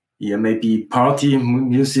maybe party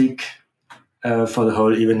music for the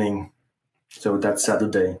whole evening. So that's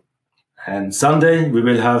Saturday. And Sunday we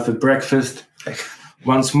will have a breakfast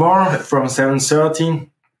once more from 7:30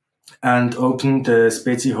 and open the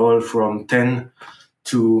Spezi Hall from 10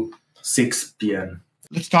 to 6 p.m.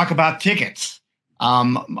 Let's talk about tickets.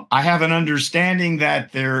 I have an understanding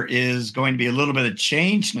that there is going to be a little bit of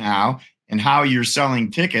change now in how you're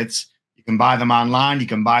selling tickets. You can buy them online, you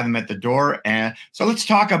can buy them at the door. And so let's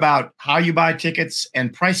talk about how you buy tickets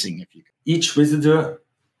and pricing, if you can. Each visitor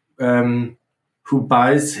who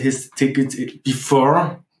buys his ticket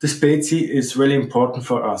before the Spezi is really important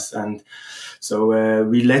for us. And so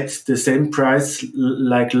we let the same price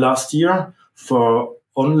like last year for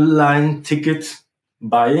online ticket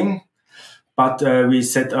buying, but we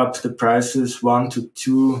set up the prices 1 to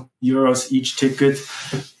 2 euros each ticket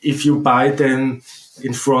if you buy them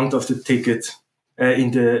in front of the ticket,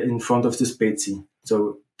 in front of the Spezi.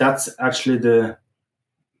 So that's actually the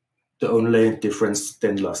only difference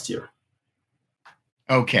than last year.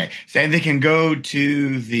 Okay, so they can go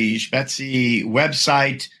to the Spezi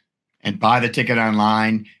website and buy the ticket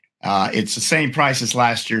online. It's the same price as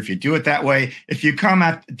last year if you do it that way. If you come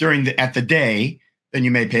at the day, then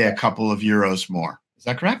you may pay a couple of euros more. Is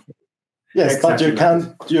that correct? Yes, Exactly.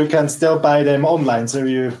 but you can still buy them online. So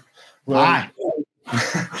you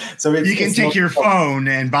so you can take your phone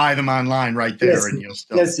and buy them online right there, yes, and you'll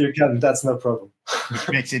still. Yes, you can. That's no problem. Which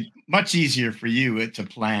makes it much easier for you to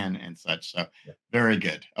plan and such. So very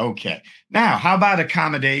good. Okay. Now, how about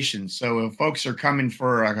accommodations? So if folks are coming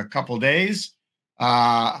for a couple days,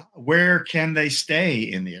 where can they stay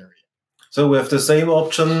in the area? So we have the same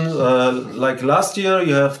option like last year.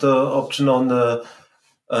 You have the option on the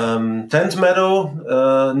tent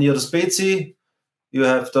meadow near the Spezi. You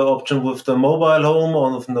have the option with the mobile home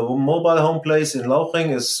on the mobile home place in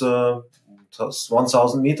Lauching is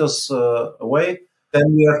 1,000 meters away.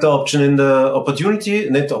 Then we have the option in the opportunity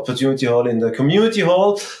hall, in the community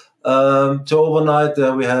hall. To overnight,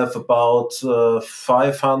 we have about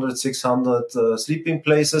 500, 600 sleeping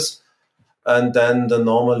places. And then the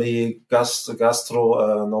normally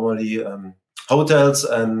normally hotels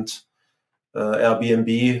and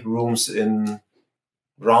Airbnb rooms in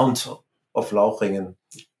round of Lauchingen.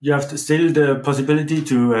 You have still the possibility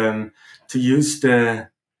to use the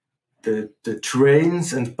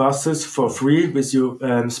trains and buses for free with your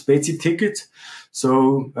Spezi ticket.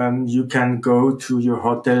 So you can go to your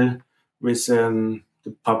hotel with the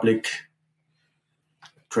public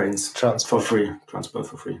transport for free.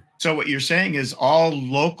 So what you're saying is all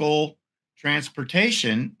local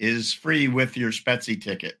transportation is free with your Spezi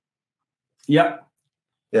ticket. Yeah.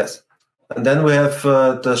 Yes. And then we have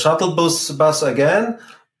the shuttle bus again,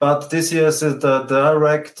 but this year is the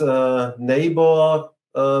direct neighbor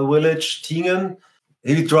village, Tingen.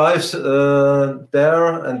 He drives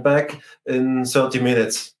there and back in 30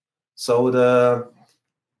 minutes. So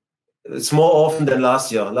it's more often than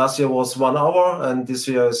last year. Last year was 1 hour, and this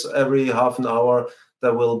year is every half an hour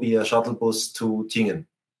there will be a shuttle bus to Tingen.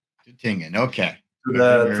 To Tingen, okay. To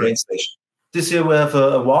the train station. This year we have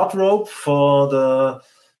a wardrobe for the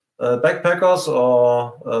backpackers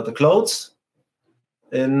or the clothes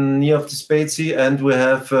in near of the Spezi, and we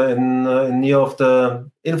have in near of the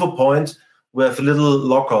info point we have little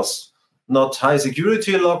lockers, not high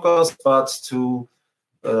security lockers, but two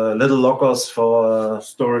little lockers for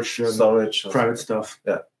storage, private stuff.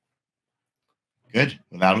 Yeah, good.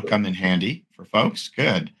 Well, that'll come in handy for folks.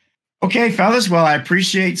 Good. Okay, fellas. Well, I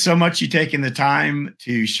appreciate so much you taking the time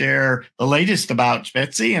to share the latest about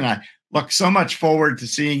Spezi, and I look so much forward to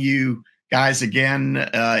seeing you guys again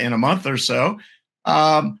in a month or so.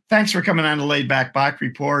 Thanks for coming on the Laidback Bike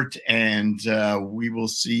Report, and we will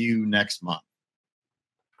see you next month.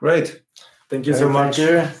 Great. Thank you so much.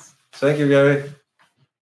 Thank you, Gary.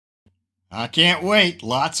 I can't wait.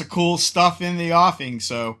 Lots of cool stuff in the offing,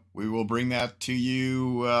 so we will bring that to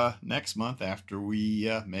you next month after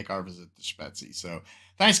we make our visit to Spezi. So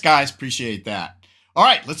thanks, guys. Appreciate that. All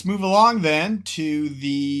right, let's move along then to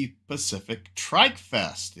the Pacific Trike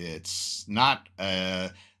Fest. It's not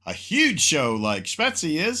a huge show like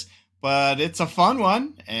Spezi is, but it's a fun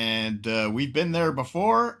one, and we've been there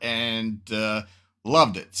before and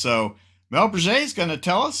loved it. So Mel Birge is going to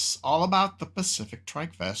tell us all about the Pacific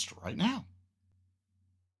Trike Fest right now.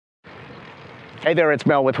 Hey there, it's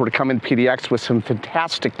Mel with Recumbent PDX with some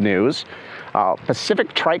fantastic news.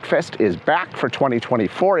 Pacific Trike Fest is back for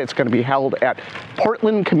 2024. It's going to be held at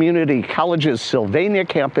Portland Community College's Sylvania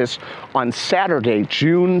campus on Saturday,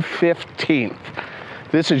 June 15th.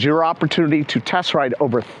 This is your opportunity to test ride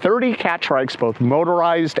over 30 Catrikes, both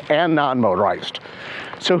motorized and non-motorized.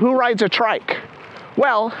 So who rides a trike?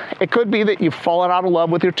 Well, it could be that you've fallen out of love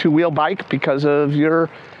with your two-wheel bike because of your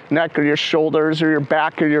neck or your shoulders or your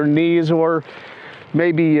back or your knees, or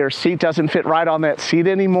maybe your seat doesn't fit right on that seat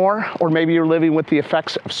anymore, or maybe you're living with the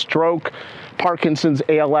effects of stroke, Parkinson's,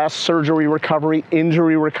 ALS, surgery recovery,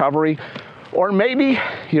 injury recovery, or maybe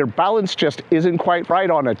your balance just isn't quite right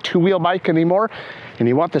on a two-wheel bike anymore and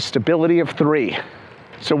you want the stability of 3.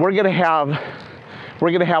 So we're gonna have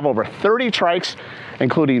over 30 trikes,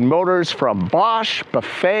 including motors from Bosch,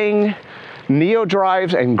 Bafang, Neo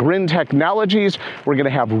Drives, and Grin Technologies. We're gonna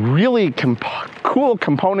have really cool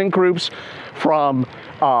component groups from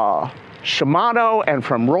Shimano and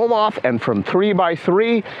from Roloff and from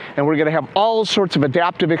 3x3, and we're gonna have all sorts of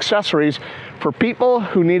adaptive accessories for people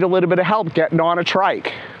who need a little bit of help getting on a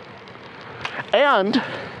trike. And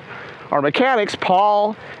our mechanics,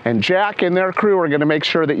 Paul and Jack and their crew, are gonna make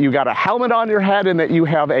sure that you got a helmet on your head and that you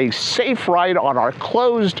have a safe ride on our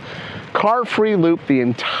closed car-free loop the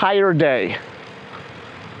entire day.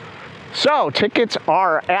 So tickets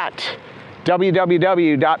are at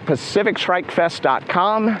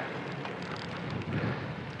www.pacifictrikefest.com.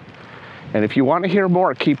 And if you want to hear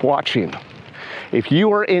more, keep watching. If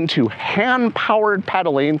you are into hand-powered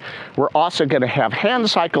pedaling, we're also going to have hand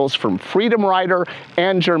cycles from Freedom Rider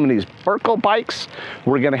and Germany's Berkel bikes.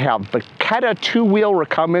 We're going to have Baketta two-wheel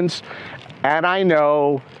recumbents, and I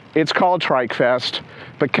know it's called Trike Fest,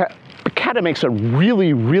 but Baketta makes a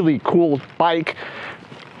really, really cool bike,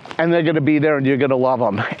 and they're going to be there and you're going to love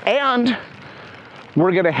them. And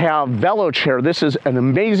we're going to have Velo Chair. This is an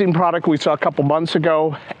amazing product we saw a couple months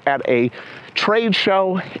ago at a trade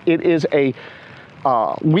show. It is a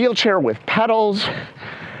wheelchair with pedals,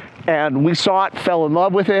 and we saw it, fell in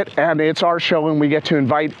love with it, and it's our show and we get to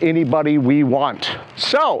invite anybody we want.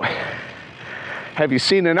 So, have you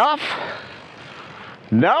seen enough?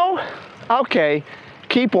 No? Okay,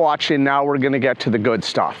 keep watching. Now we're going to get to the good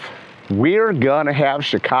stuff. We're going to have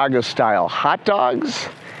Chicago-style hot dogs,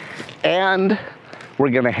 and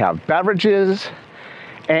we're going to have beverages,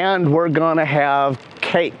 and we're going to have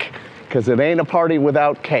cake, because it ain't a party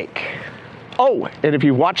without cake. Oh, and if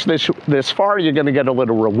you watch this far, you're going to get a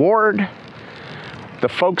little reward. The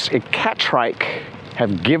folks at Catrike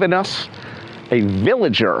have given us a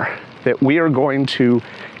villager that we are going to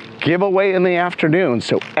give away in the afternoon.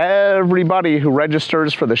 So everybody who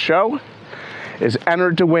registers for the show is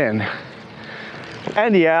entered to win.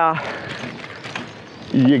 And yeah,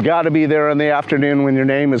 you got to be there in the afternoon when your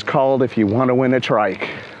name is called if you want to win a trike.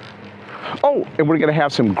 Oh, and we're going to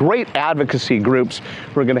have some great advocacy groups.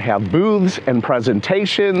 We're going to have booths and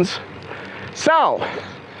presentations. So,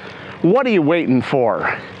 what are you waiting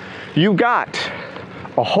for? You got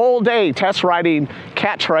a whole day test riding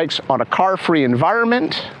Catrikes on a car-free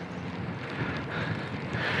environment.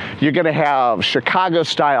 You're going to have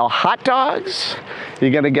Chicago-style hot dogs.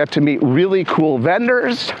 You're going to get to meet really cool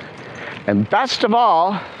vendors. And best of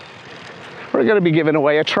all, we're going to be giving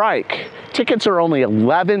away a trike. Tickets are only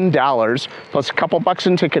 $11 plus a couple bucks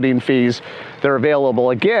in ticketing fees. They're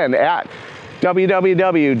available again at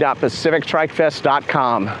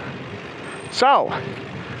www.pacifictrikefest.com. So,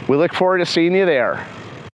 we look forward to seeing you there.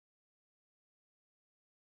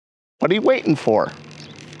 What are you waiting for?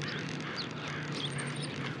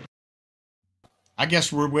 I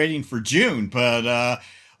guess we're waiting for June, but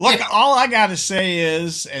look, all I got to say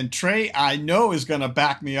is, and Trey, I know, is going to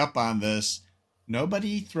back me up on this,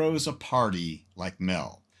 nobody throws a party like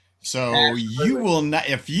Mel. So you will not,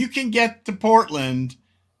 if you can get to Portland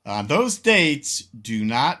on those dates, do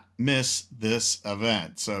not miss this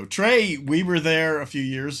event. So Trey, we were there a few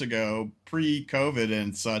years ago, pre-COVID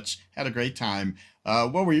and such, had a great time.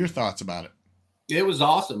 What were your thoughts about it? It was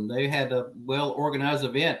awesome. They had a well-organized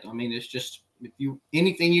event. I mean, it's just, if you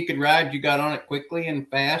anything you could ride, you got on it quickly and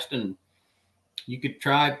fast, and you could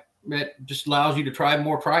try. That just allows you to try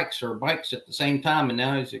more trikes or bikes at the same time. And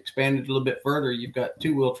now it's expanded a little bit further. You've got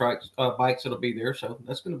two-wheel trikes, bikes that'll be there, so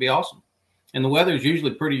that's going to be awesome. And the weather is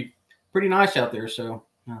usually pretty nice out there. So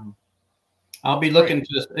I'll be looking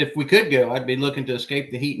to, if we could go, I'd be looking to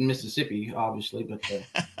escape the heat in Mississippi, obviously. But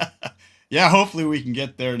Yeah, hopefully we can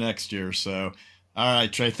get there next year. So, all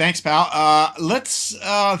right, Trey, thanks, pal. Let's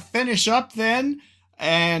finish up then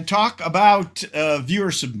and talk about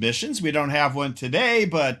viewer submissions. We don't have one today,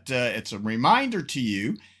 but it's a reminder to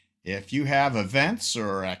you. If you have events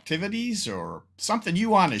or activities or something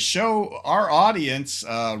you want to show our audience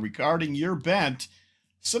regarding your bent,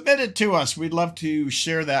 submit it to us. We'd love to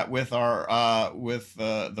share that with our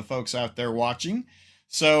the folks out there watching.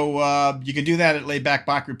 So you can do that at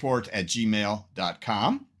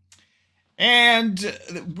laidbackbikereport@gmail.com. And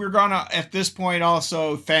we're gonna at this point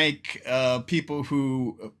also thank people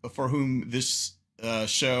for whom this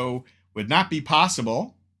show would not be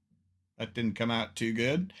possible. That didn't come out too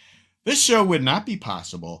good. This show would not be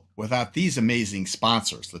possible without these amazing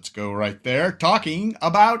sponsors. Let's go right there, talking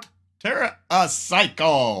about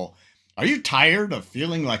TerraCycle. Are you tired of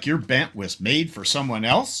feeling like your bent was made for someone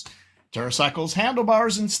else? TerraCycle's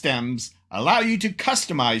handlebars and stems allow you to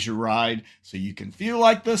customize your ride so you can feel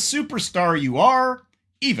like the superstar you are,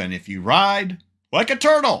 even if you ride like a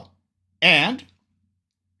turtle. And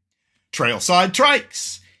Trailside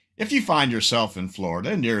Trikes. If you find yourself in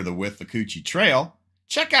Florida near the Withlacoochee Trail,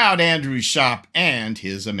 check out Andrew's shop and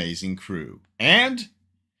his amazing crew. And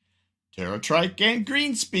TerraTrike and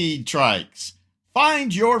Greenspeed Trikes.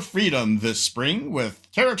 Find your freedom this spring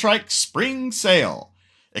with TerraTrike Spring Sale.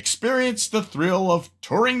 Experience the thrill of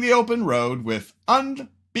touring the open road with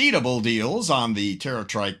unbeatable deals on the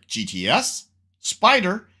TerraTrike GTS,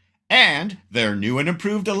 Spider, and their new and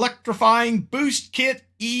improved electrifying Boost Kit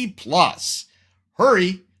E+.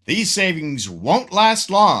 Hurry, these savings won't last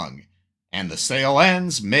long, and the sale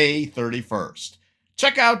ends May 31st.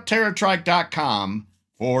 Check out TerraTrike.com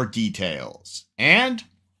for details. And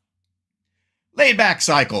Laidback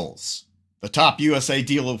Cycles, the top USA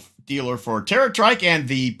dealer for TerraTrike and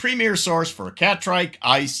the premier source for Catrike,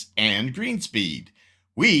 Ice, and Greenspeed.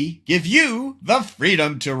 We give you the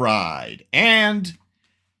freedom to ride. And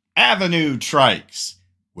Avenue Trikes.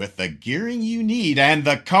 With the gearing you need and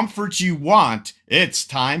the comfort you want, it's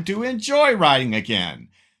time to enjoy riding again.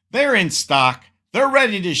 They're in stock, they're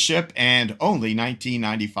ready to ship, and only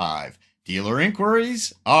 $19.95. Dealer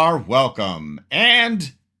inquiries are welcome.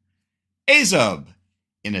 And Azub.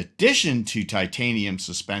 In addition to titanium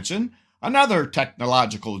suspension, another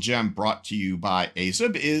technological gem brought to you by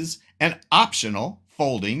Azub is an optional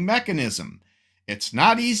folding mechanism. It's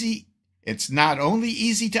not only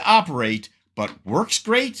easy to operate, but works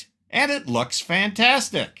great and it looks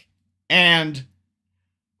fantastic. And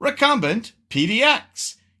Recumbent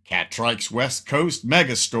PDX, Catrike's West Coast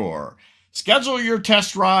Megastore. Schedule your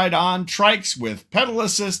test ride on trikes with pedal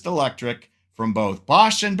assist electric from both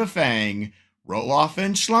Bosch and Bafang, roll-off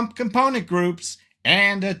and schlump component groups,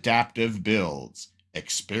 and adaptive builds.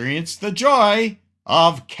 Experience the joy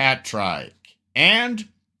of Catrike. And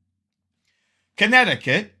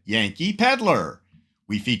Connecticut Yankee Peddler.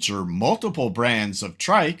 We feature multiple brands of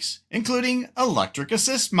trikes, including electric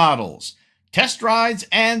assist models. Test rides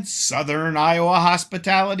and Southern Iowa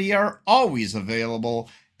hospitality are always available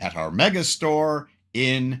at our mega store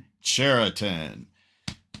in Chariton.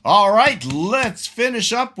 All right, let's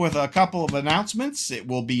finish up with a couple of announcements. It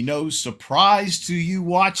will be no surprise to you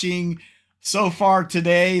watching so far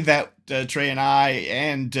today that Trey and I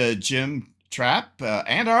and Jim Trapp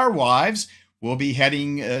and our wives will be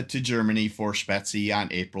heading to Germany for Spezi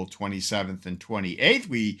on April 27th and 28th.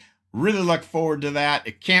 We really look forward to that.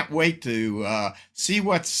 I can't wait to see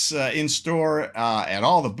what's in store at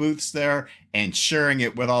all the booths there and sharing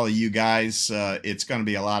it with all of you guys. It's going to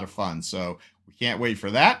be a lot of fun, so we can't wait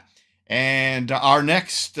for that. And our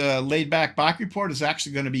next Laidback Bike Report is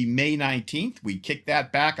actually going to be May 19th. We kicked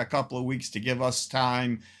that back a couple of weeks to give us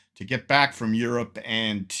time to get back from Europe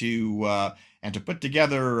and to put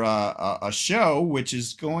together a show which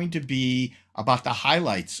is going to be about the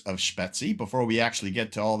highlights of Spezi before we actually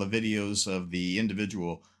get to all the videos of the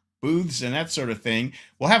individual booths and that sort of thing.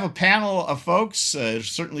 We'll have a panel of folks,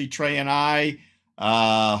 certainly Trey and I,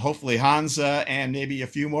 hopefully Honza, and maybe a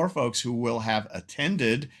few more folks who will have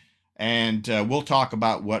attended. And we'll talk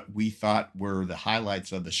about what we thought were the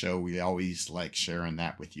highlights of the show. We always like sharing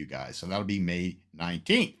that with you guys. So that'll be May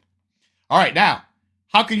 19th. All right, now,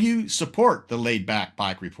 how can you support the Laidback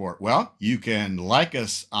Bike Report? Well, you can like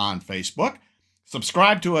us on Facebook,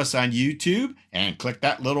 subscribe to us on YouTube, and click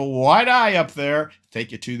that little white eye up there,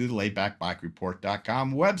 take you to the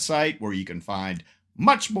laidbackbikereport.com website where you can find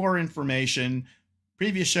much more information,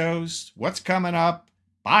 previous shows, what's coming up,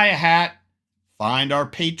 buy a hat, find our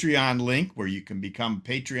Patreon link where you can become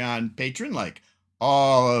Patreon patron like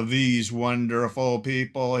all of these wonderful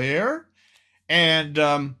people here.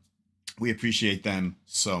 And We appreciate them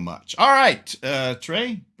so much. All right,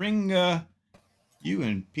 Trey, bring you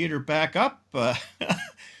and Peter back up.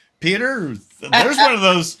 Peter,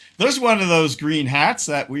 there's one of those green hats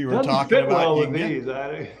that we were talking about. Well with these,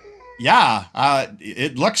 yeah,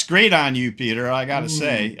 it looks great on you, Peter. I gotta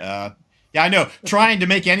say, yeah, I know. Trying to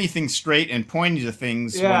make anything straight and pointing to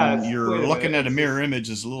things when you're looking at a mirror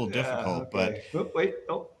image is a little difficult. Okay. But wait,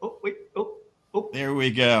 there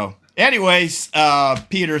we go. Anyways,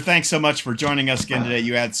 Peter, thanks so much for joining us again today.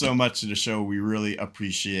 You add so much to the show. We really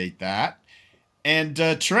appreciate that. And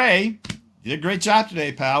Trey, you did a great job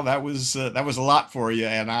today, pal. That was a lot for you,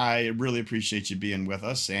 and I really appreciate you being with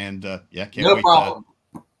us. And yeah,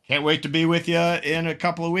 can't wait to be with you in a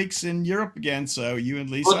couple of weeks in Europe again. So you and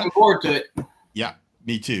Lisa. Looking forward to it. Yeah,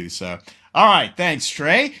 me too. So, all right. Thanks,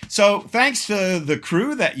 Trey. So thanks to the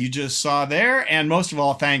crew that you just saw there. And most of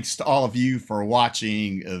all, thanks to all of you for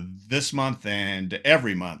watching this month and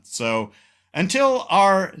every month. So until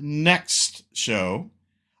our next show,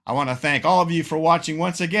 I want to thank all of you for watching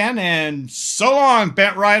once again. And so long,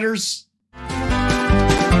 Bent Riders.